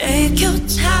take your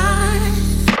time.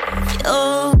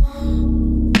 Oh,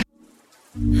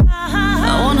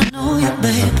 I wanna know you,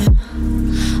 baby,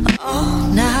 all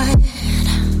night.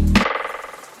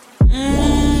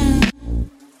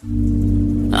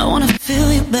 I wanna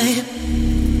feel you, baby.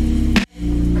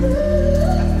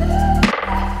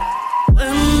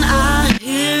 When I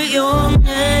hear your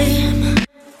name,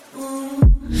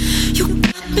 you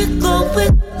got me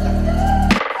going.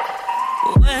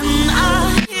 When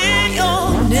I hear your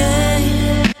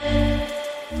name,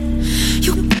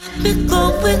 you got me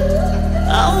going.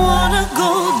 I wanna go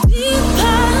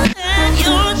deeper than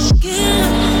your skin.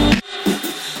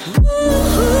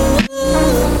 Ooh,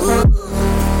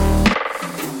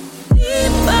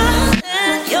 deeper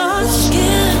than your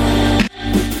skin.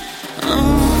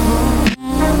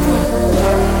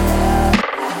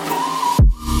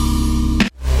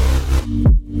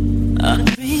 I'm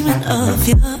dreaming of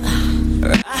you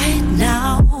right now.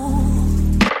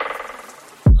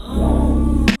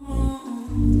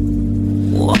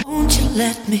 Won't you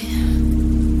let me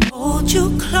hold you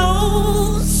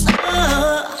closer?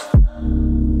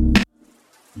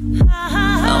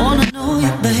 I wanna know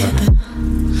you, baby,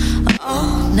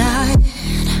 all night.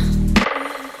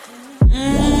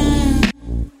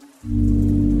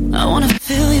 I wanna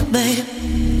feel you, baby.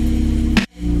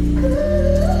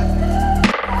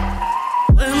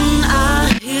 When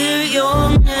I hear your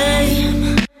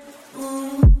name,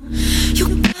 you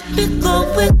got me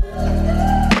going.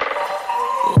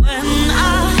 When I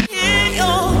hear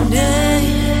your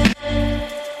name,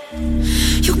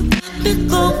 you got me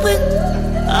going.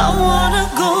 I wanna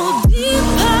go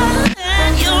deeper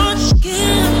than your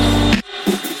skin.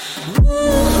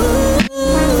 Ooh,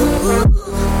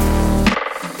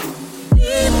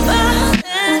 deeper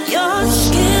than your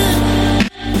skin.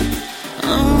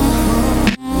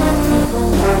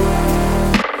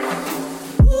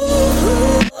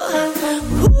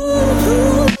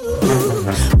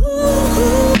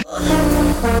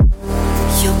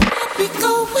 You got me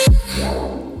going.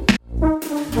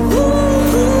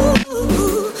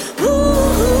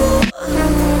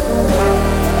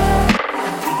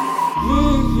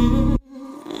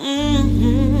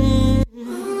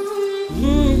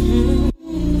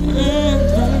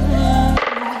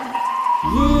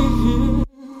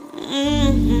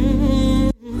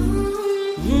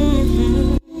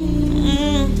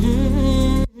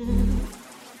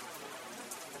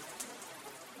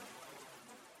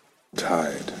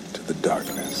 Tied to the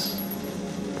darkness,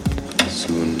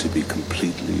 soon to be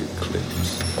completely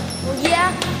eclipsed. Well,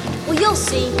 yeah? Well, you'll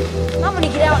see. I'm gonna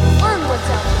get out and learn what's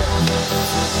out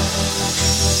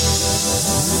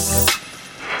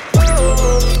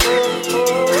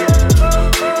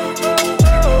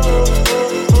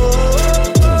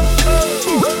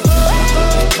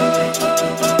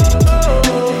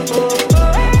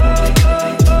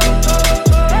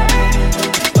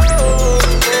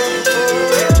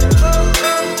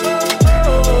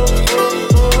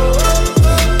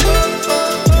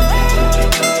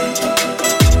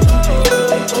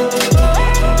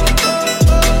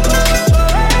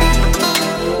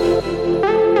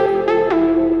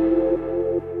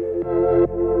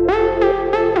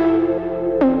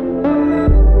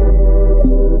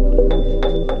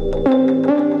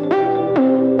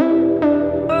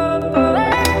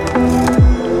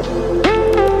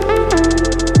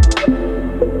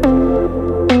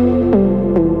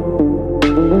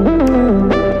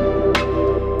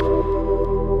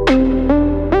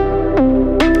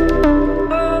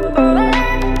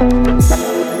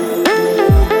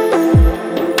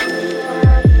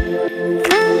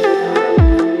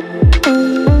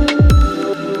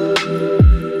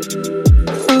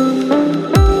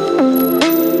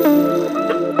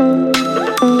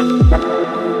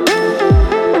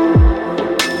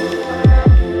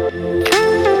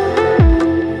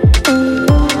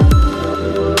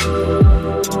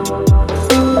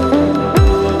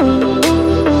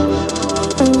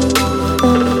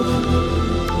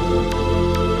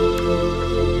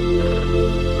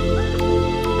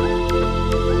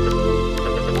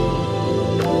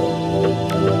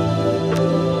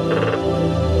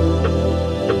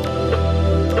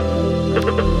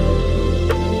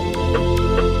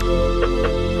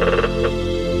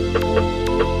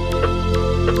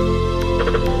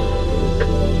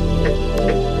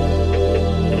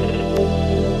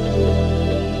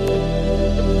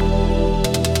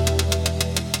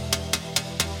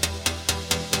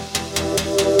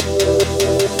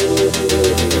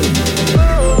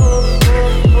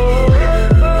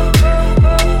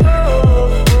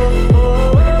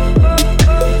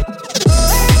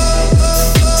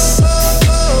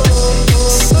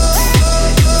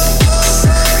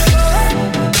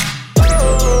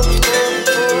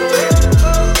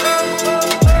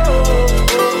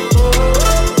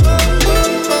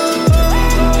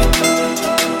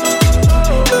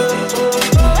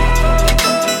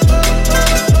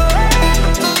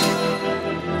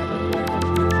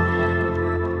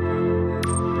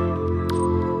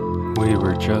We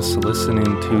were just listening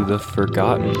to The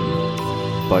Forgotten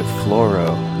by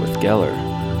Floro with Geller.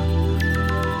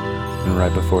 And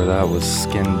right before that was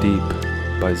Skin Deep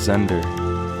by Zender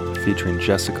featuring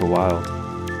Jessica Wilde.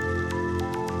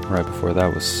 Right before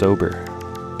that was Sober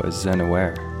by Zen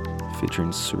Aware featuring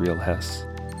Surreal Hess.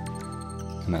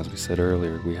 And as we said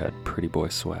earlier, we had Pretty Boy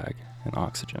Swag and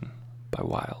Oxygen by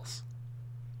Wiles.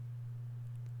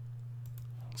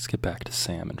 Let's get back to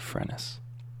Sam and Frennis.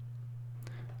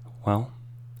 Well,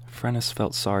 Frennis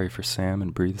felt sorry for Sam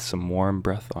and breathed some warm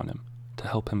breath on him to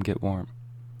help him get warm.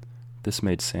 This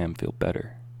made Sam feel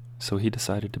better, so he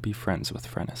decided to be friends with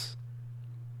Frennis.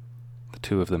 The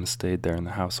two of them stayed there in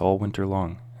the house all winter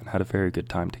long and had a very good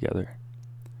time together.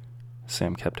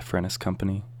 Sam kept Frennis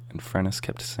company, and Frennis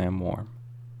kept Sam warm.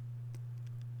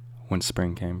 When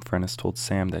spring came, Frennis told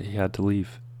Sam that he had to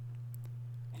leave.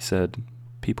 He said,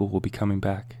 "People will be coming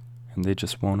back, and they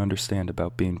just won't understand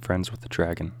about being friends with the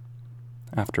dragon.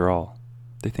 After all,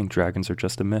 they think dragons are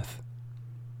just a myth."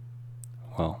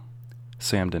 Well,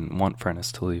 Sam didn't want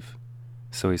Frennis to leave,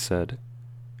 so he said,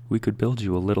 "We could build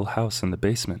you a little house in the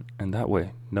basement, and that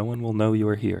way no one will know you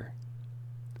are here."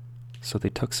 So they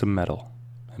took some metal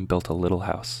and built a little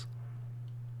house.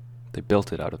 They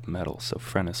built it out of metal so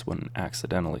Frennis wouldn't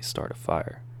accidentally start a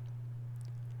fire.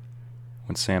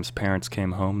 When Sam's parents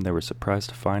came home, they were surprised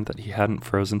to find that he hadn't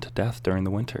frozen to death during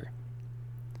the winter.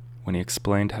 When he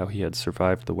explained how he had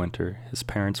survived the winter, his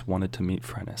parents wanted to meet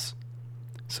Frennis,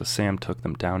 so Sam took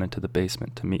them down into the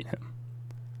basement to meet him.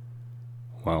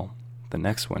 Well, the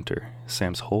next winter,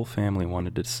 Sam's whole family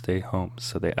wanted to stay home,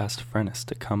 so they asked Frennis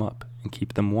to come up and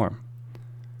keep them warm.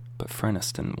 But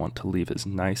Frennis didn't want to leave his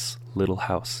nice little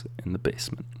house in the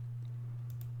basement.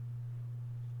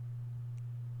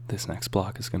 This next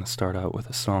block is going to start out with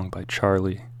a song by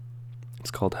Charlie. It's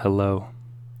called Hello,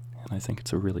 and I think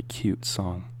it's a really cute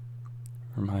song.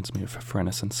 Reminds me of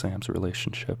Frennis and Sam's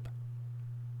relationship.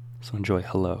 So enjoy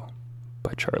Hello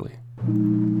by Charlie.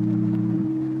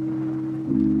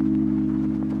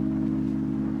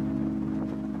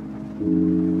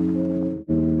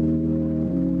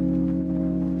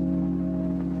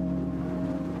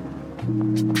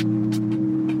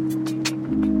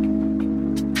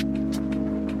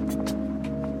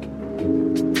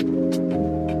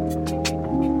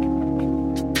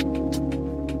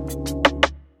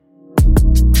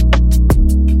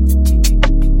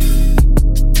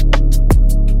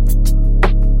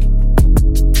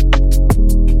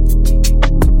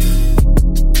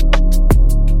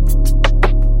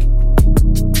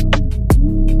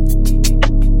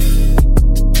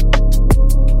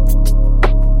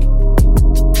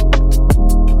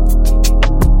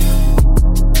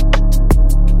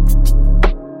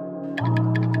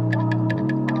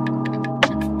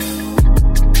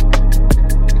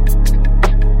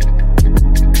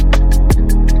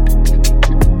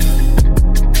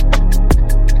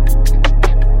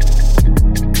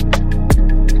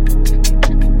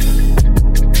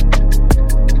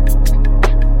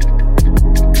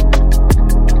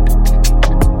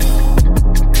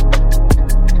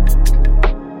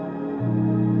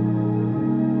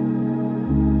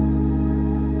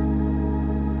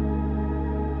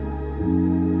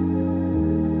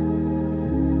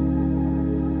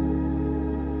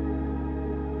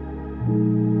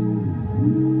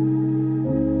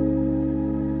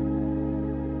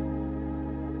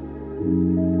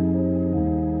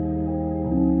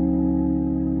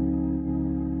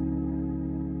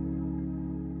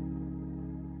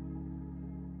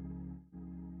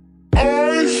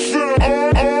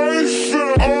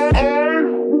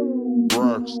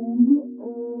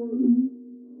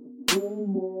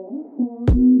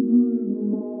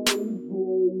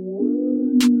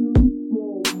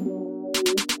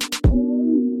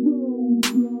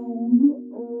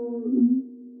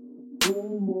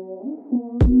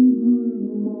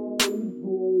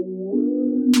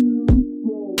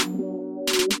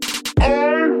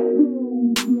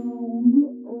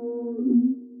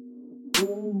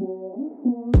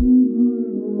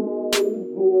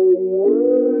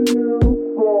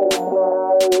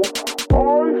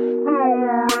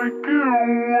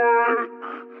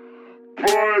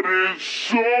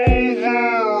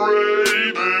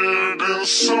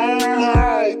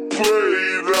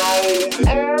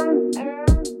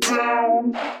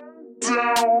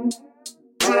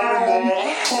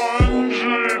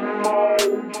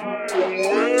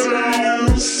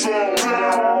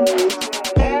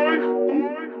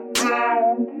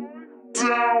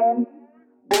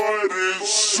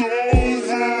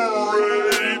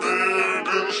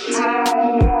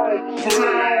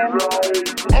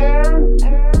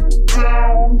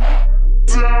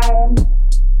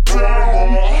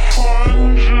 Down,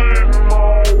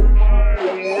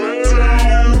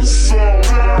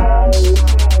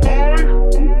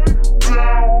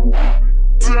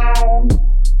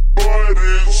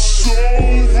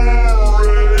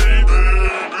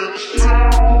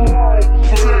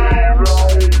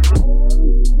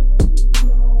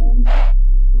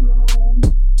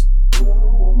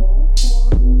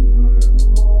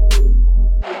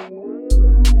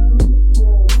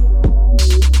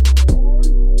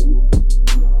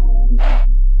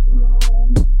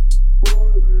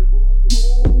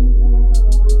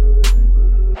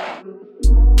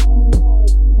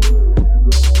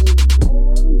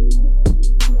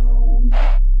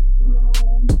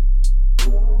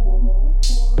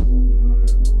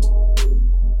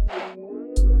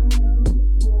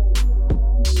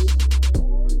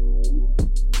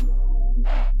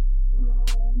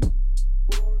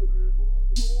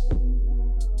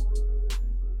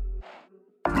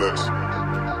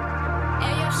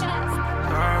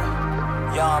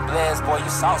 I'm blessed, boy, you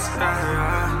saucy.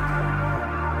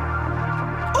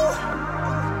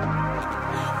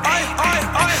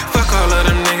 Fuck all of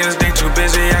them niggas, they too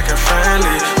busy acting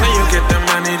friendly. When you get the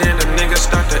money, then the niggas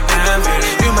start to envy.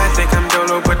 You might think I'm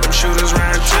dolo, but them shooters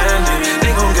ride trendy. They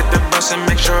gon' get the bus and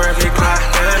make sure every Glock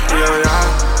empty, oh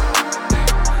yeah.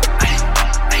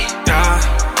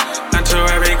 Yeah, until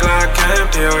every Glock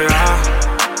empty, oh yeah.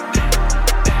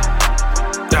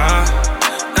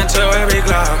 Yeah, until every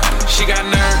Glock. She got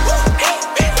nerve.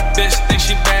 Bitch think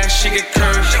she bad, she get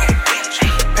curved.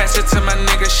 Pass it to my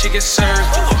nigga, she get served.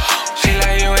 She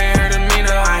like, you ain't heard of me,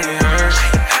 no, I ain't heard.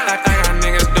 I got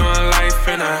niggas doing life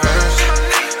in a hearse.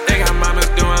 They got mamas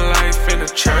doing life in the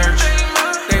church.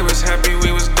 They was happy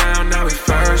we was down, now we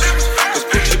first. Just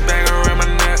put your bag around my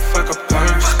neck, fuck a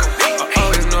purse. I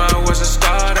always knew I was a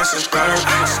star, that's a bird.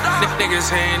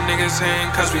 Niggas hating,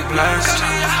 cause we blessed.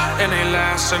 And they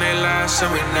last, and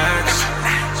we next.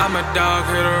 I'm a dog,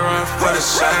 hit her run for the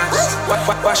sex.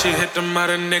 Why she hit them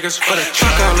other niggas for the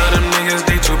track? All of them niggas,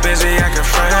 they too busy acting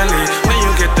friendly. When you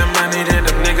get the money, then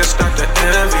the niggas start to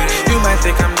envy. You might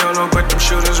think I'm dolo, but them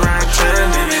shooters ride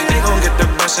trendy. They gon' get the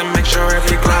bus and make sure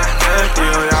every Glock empty,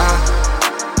 oh yeah.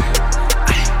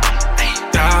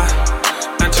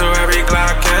 Yeah, until every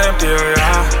Glock empty, oh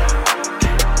yeah.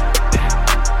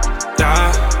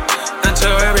 Yeah,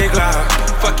 until every Glock.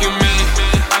 Fuck you mean?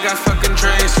 I got fucking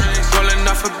dreams, rolling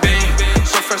off a beam,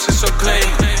 so fresh and so clean.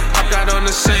 Hopped out on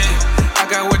the scene, I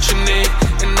got what you need,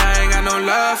 and I ain't got no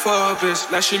love for a bitch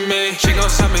like she me. She gon'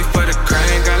 sell me for the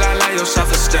crane, girl, I like your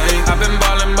self-esteem. I've been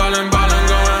ballin', going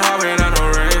hard without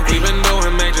no ring. We been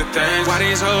doing major things, why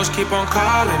these hoes keep on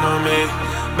calling on me?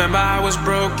 Remember I was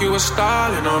broke, you was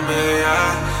stalling on me,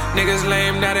 yeah. Niggas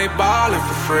lame, now they ballin'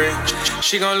 for free.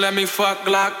 She gon' let me fuck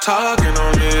Glock talking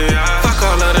on me, yeah. Fuck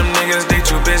all of them niggas, they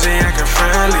too busy acting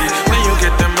friendly. When you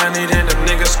get the money, then the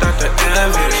niggas start to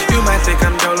envy. You might think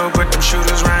I'm dolo, but them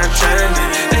shooters ride trendy.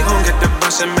 They gon' get the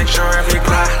bus and make sure every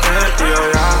Glock empty,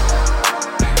 oh yeah.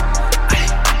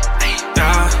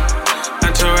 Yeah,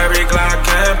 until every Glock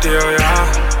empty, oh yeah.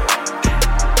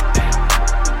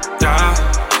 Yeah,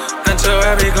 until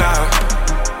every Glock.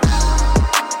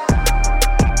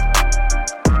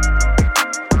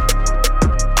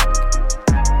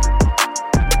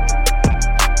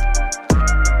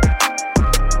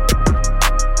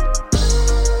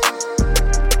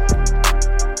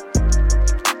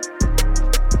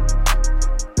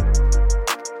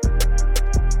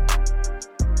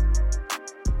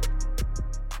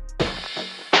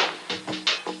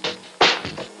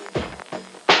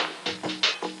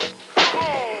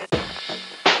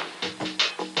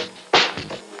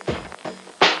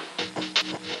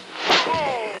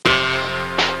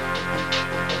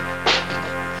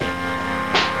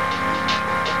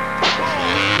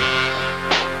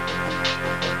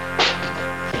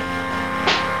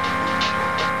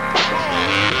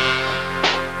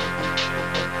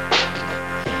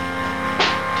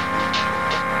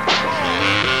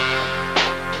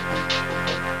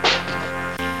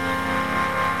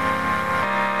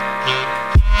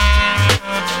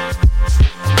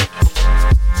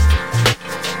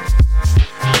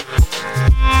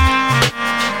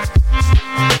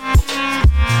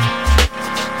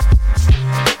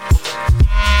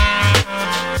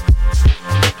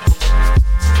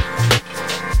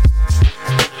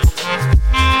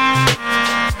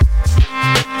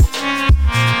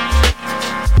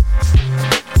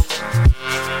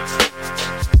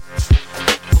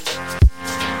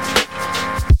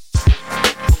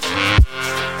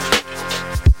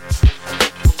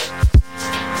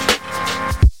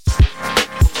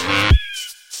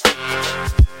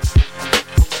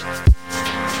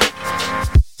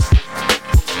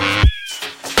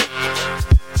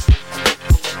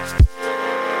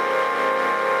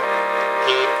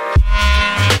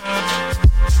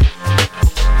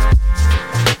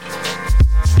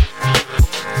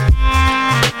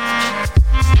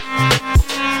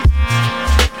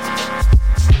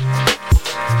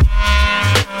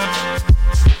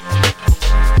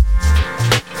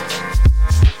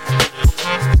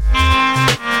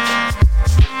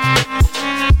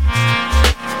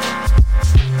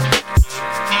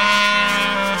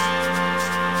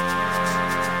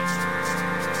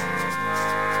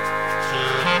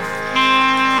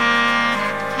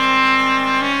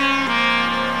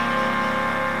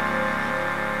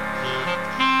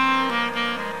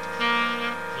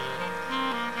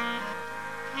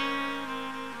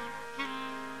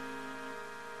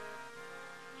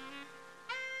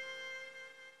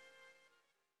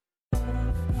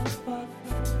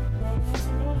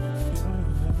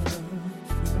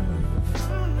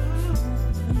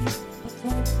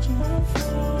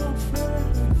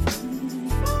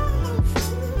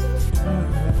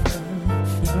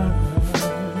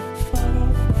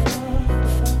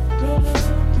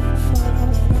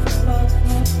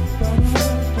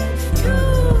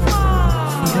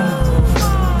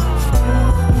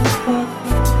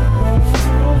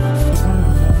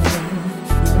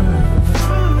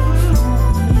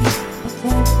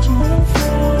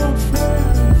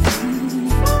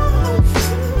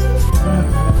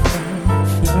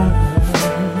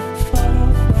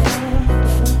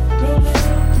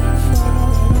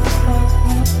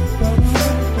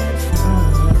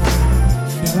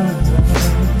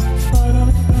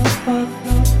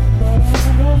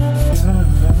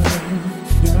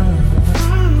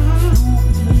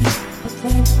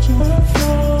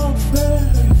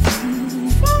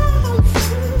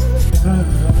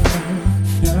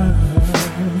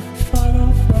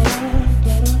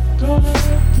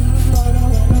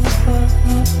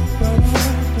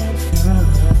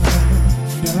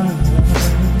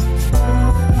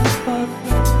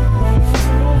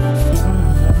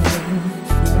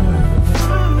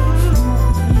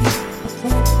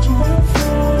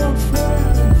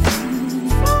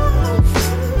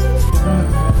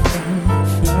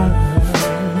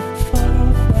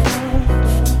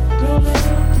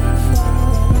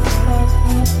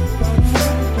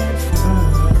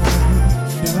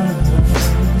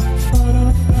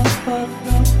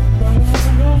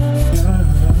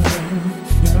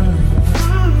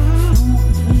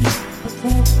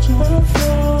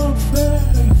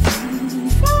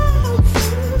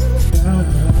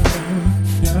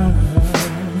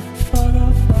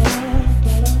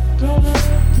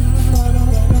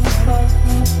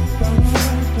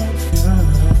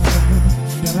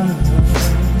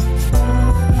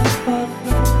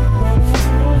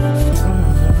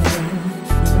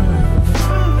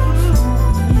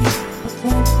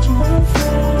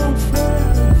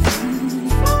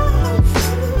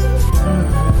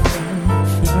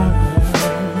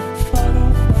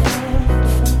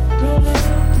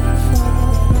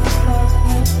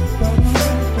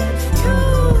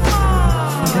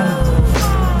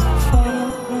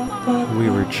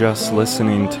 just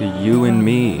listening to You and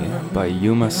Me by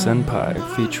Yuma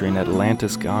Senpai featuring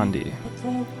Atlantis Gandhi.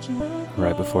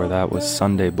 Right before that was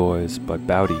Sunday Boys by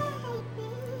Bowdy.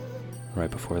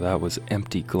 Right before that was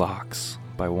Empty Glocks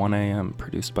by 1AM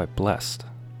produced by Blessed.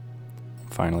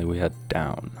 Finally we had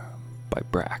Down by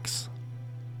Brax.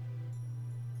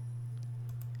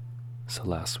 So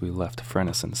last we left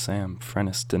Frennis and Sam.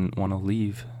 Frennis didn't want to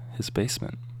leave his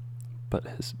basement, but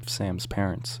Sam's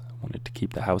parents wanted to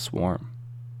keep the house warm.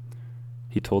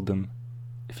 He told them,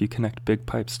 "If you connect big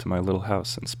pipes to my little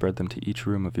house and spread them to each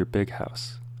room of your big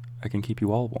house, I can keep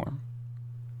you all warm."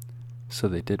 So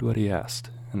they did what he asked,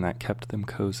 and that kept them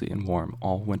cozy and warm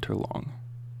all winter long.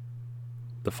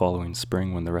 The following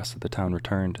spring, when the rest of the town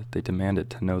returned, they demanded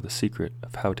to know the secret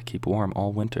of how to keep warm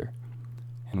all winter.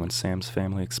 And when Sam's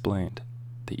family explained,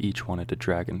 they each wanted a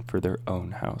dragon for their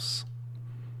own house.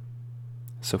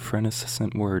 So Frennis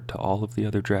sent word to all of the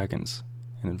other dragons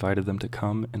and invited them to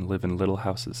come and live in little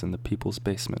houses in the people's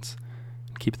basements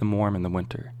and keep them warm in the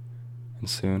winter. And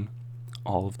soon,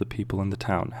 all of the people in the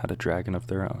town had a dragon of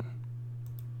their own.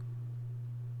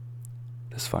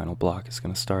 This final block is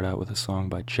going to start out with a song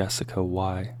by Jessica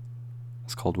Y.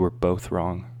 It's called We're Both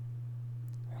Wrong.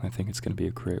 And I think it's going to be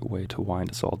a great way to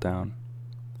wind us all down.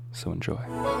 So enjoy.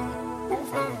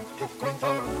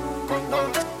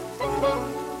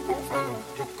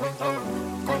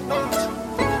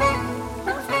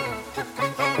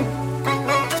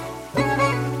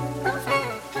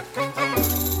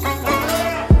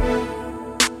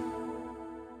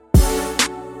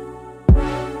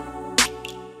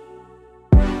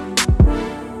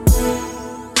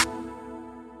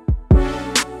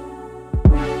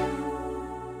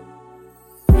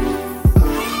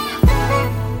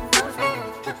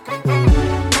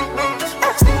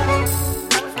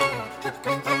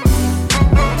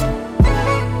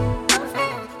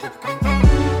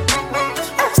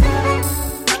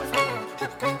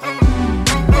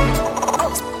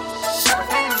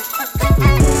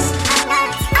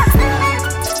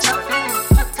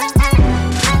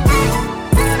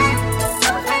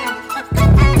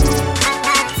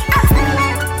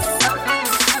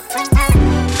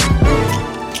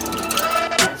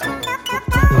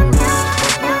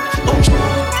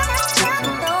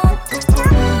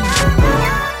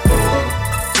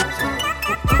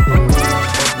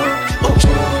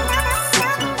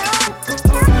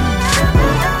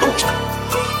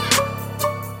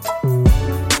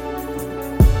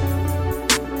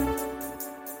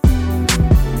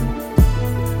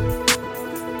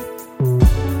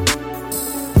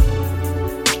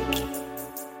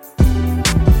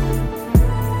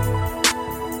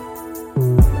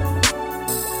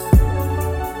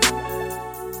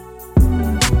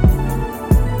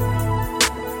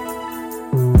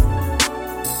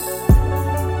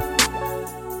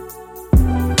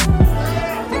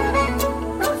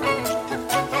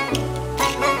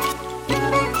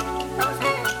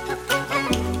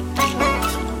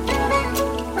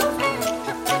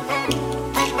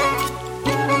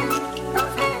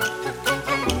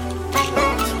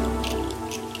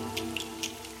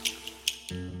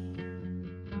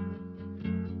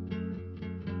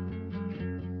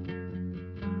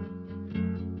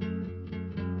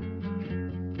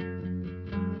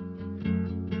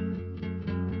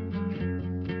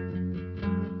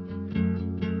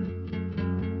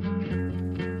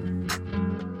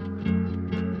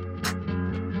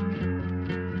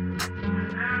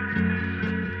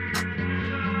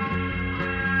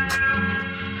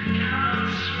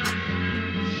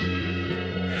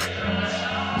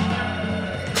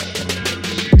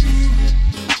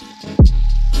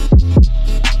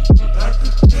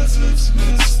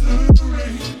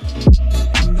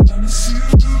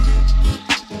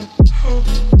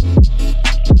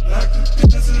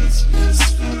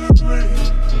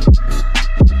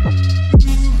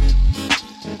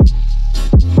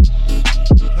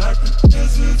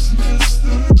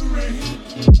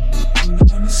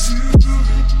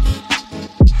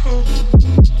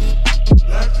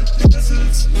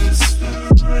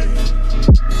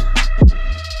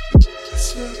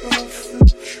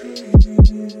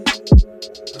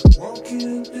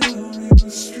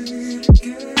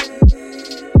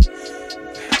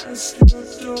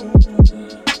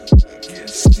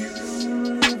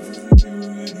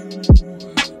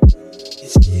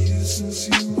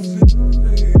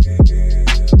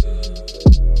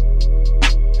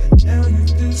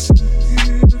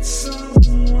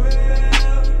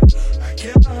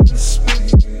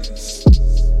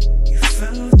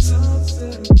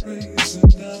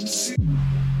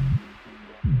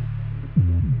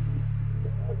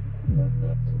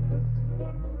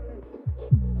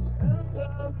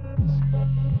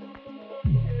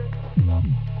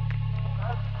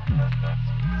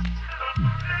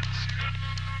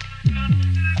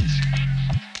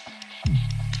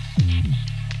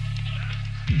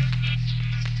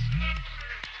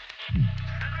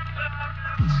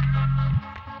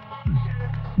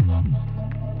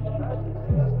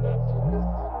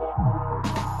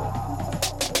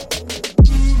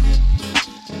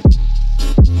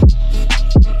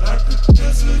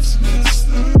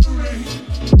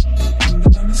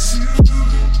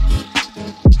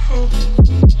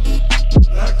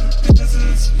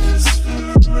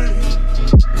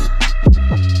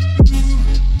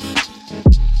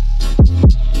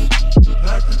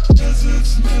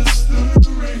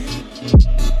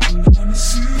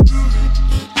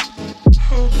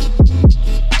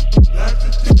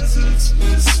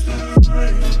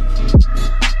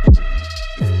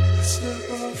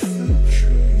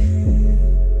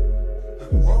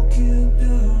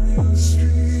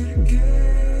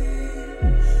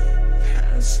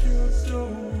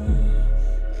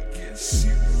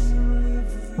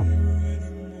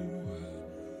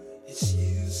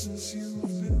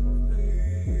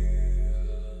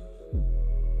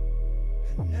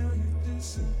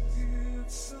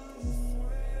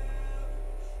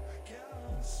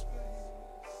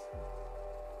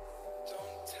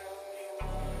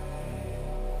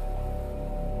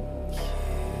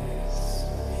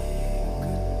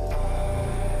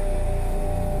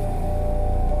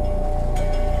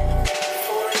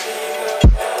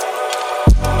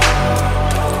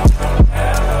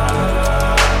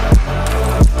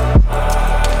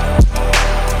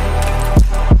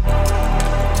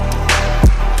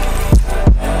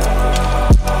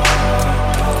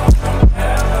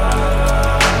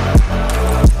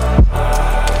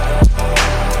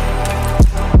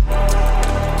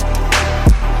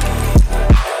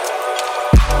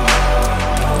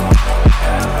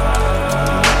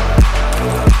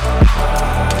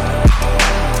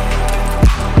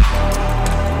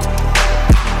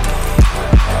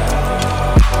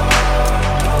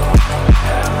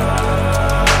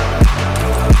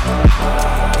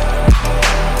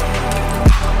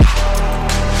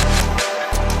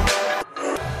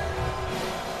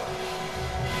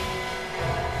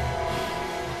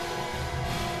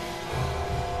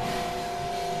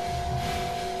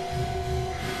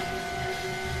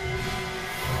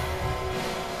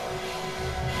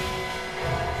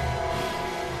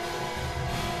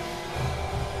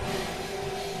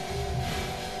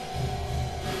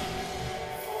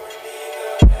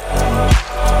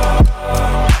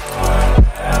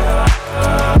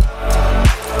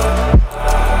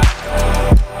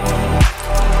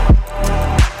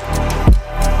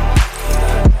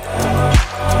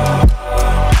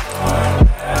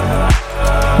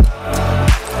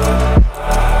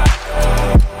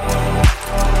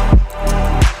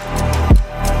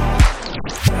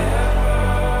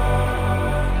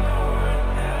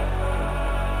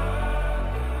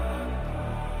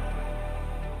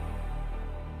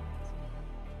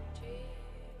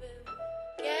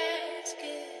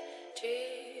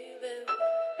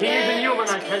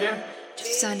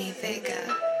 Sonny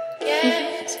Vega.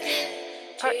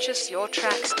 Purchase your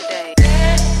tracks today.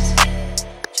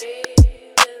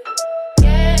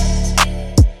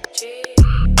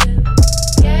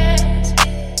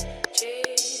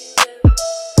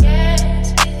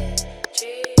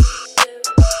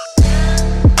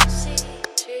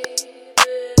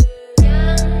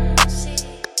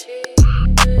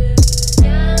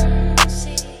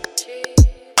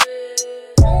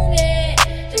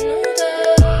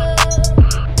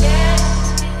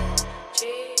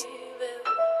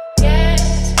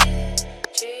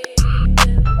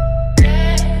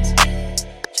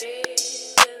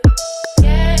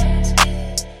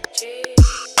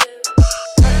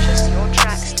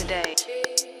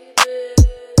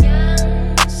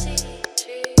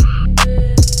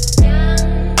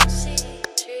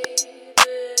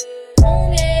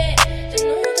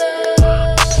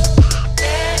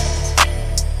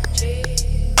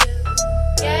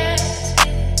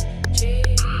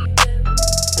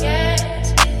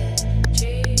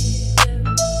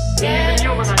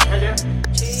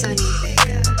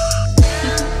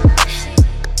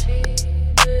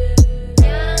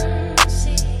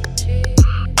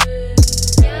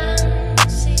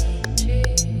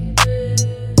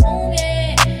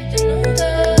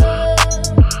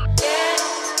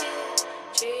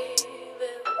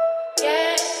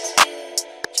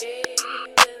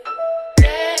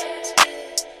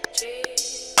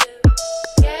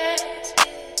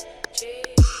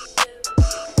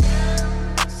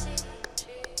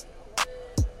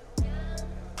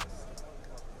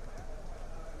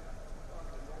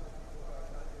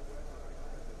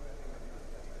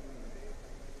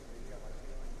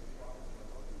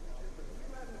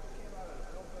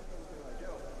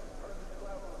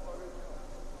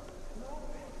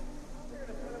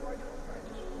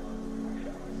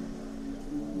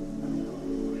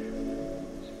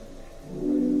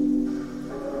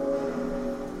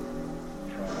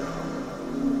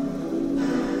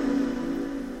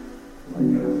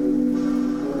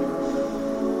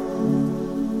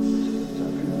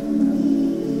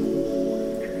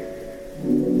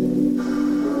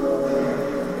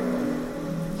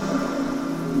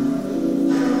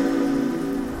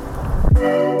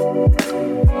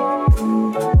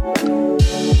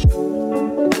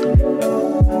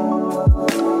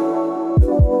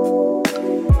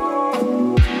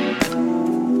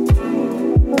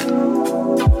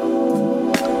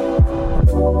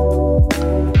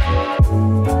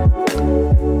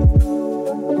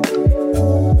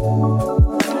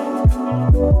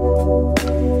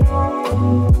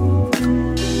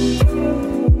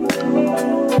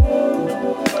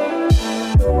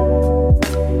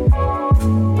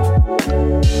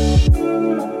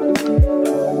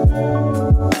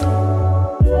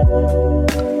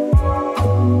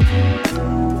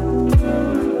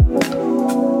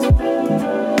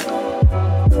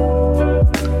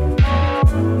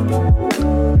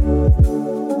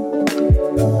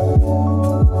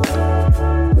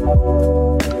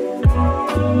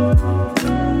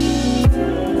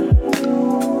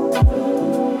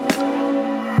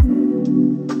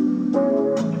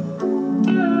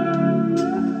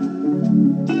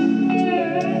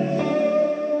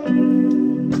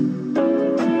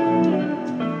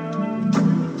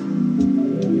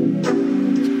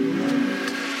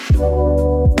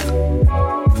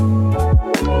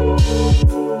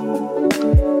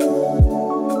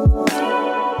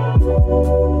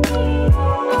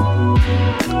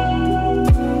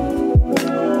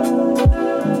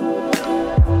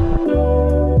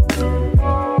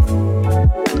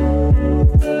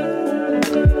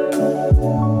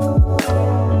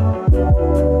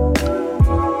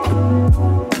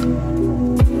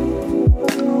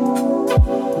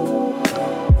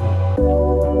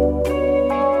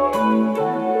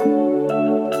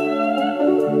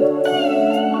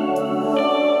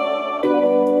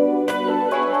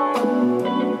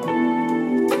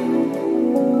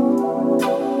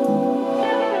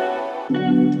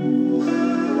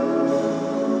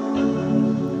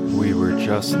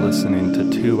 Just listening to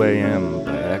 2 a.m.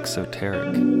 by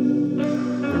Exoteric.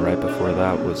 And right before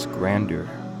that was Grandeur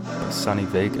by Sonny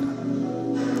Vega.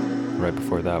 Right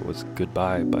before that was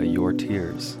Goodbye by Your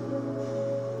Tears.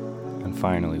 And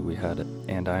finally we had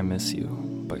And I Miss You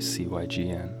by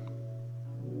CYGN.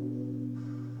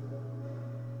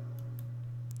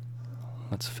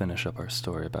 Let's finish up our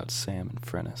story about Sam and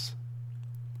Frennis.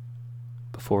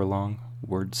 Before long,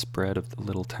 word spread of the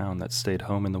little town that stayed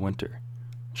home in the winter.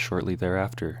 Shortly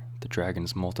thereafter, the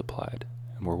dragons multiplied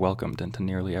and were welcomed into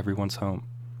nearly everyone's home.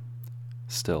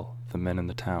 Still, the men in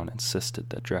the town insisted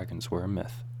that dragons were a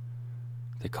myth.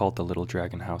 They called the little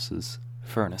dragon houses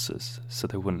furnaces so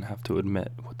they wouldn't have to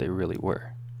admit what they really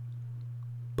were.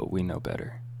 But we know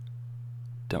better,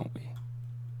 don't we?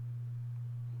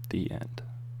 The end.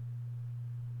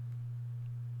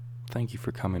 Thank you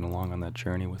for coming along on that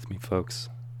journey with me, folks.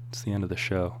 It's the end of the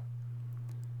show.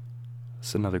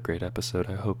 It's another great episode.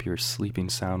 I hope you're sleeping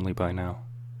soundly by now.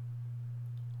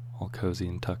 All cozy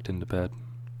and tucked into bed.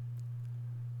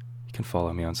 You can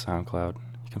follow me on SoundCloud.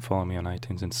 You can follow me on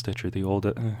iTunes and Stitcher.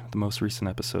 The most recent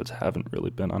episodes haven't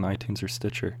really been on iTunes or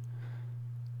Stitcher.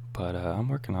 But I'm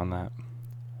working on that.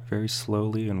 Very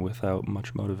slowly and without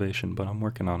much motivation, but I'm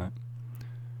working on it.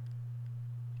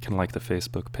 You can like the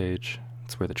Facebook page.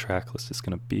 It's where the track list is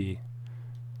going to be.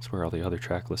 It's where all the other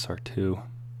track lists are too.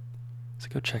 So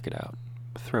go check it out.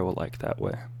 Throw a like that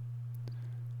way.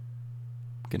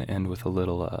 I'm going to end with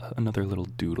another little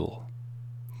doodle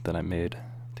that I made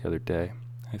the other day.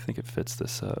 I think it fits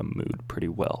this mood pretty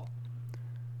well.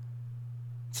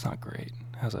 It's not great,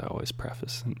 as I always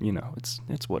preface, and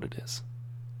it's what it is.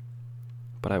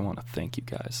 But I want to thank you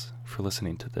guys for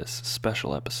listening to this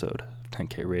special episode of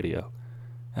 10K Radio,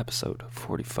 episode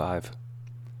 45.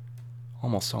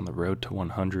 Almost on the road to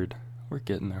 100. We're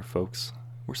getting there, folks.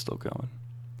 We're still going.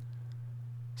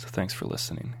 So thanks for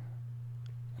listening,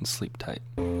 and sleep tight.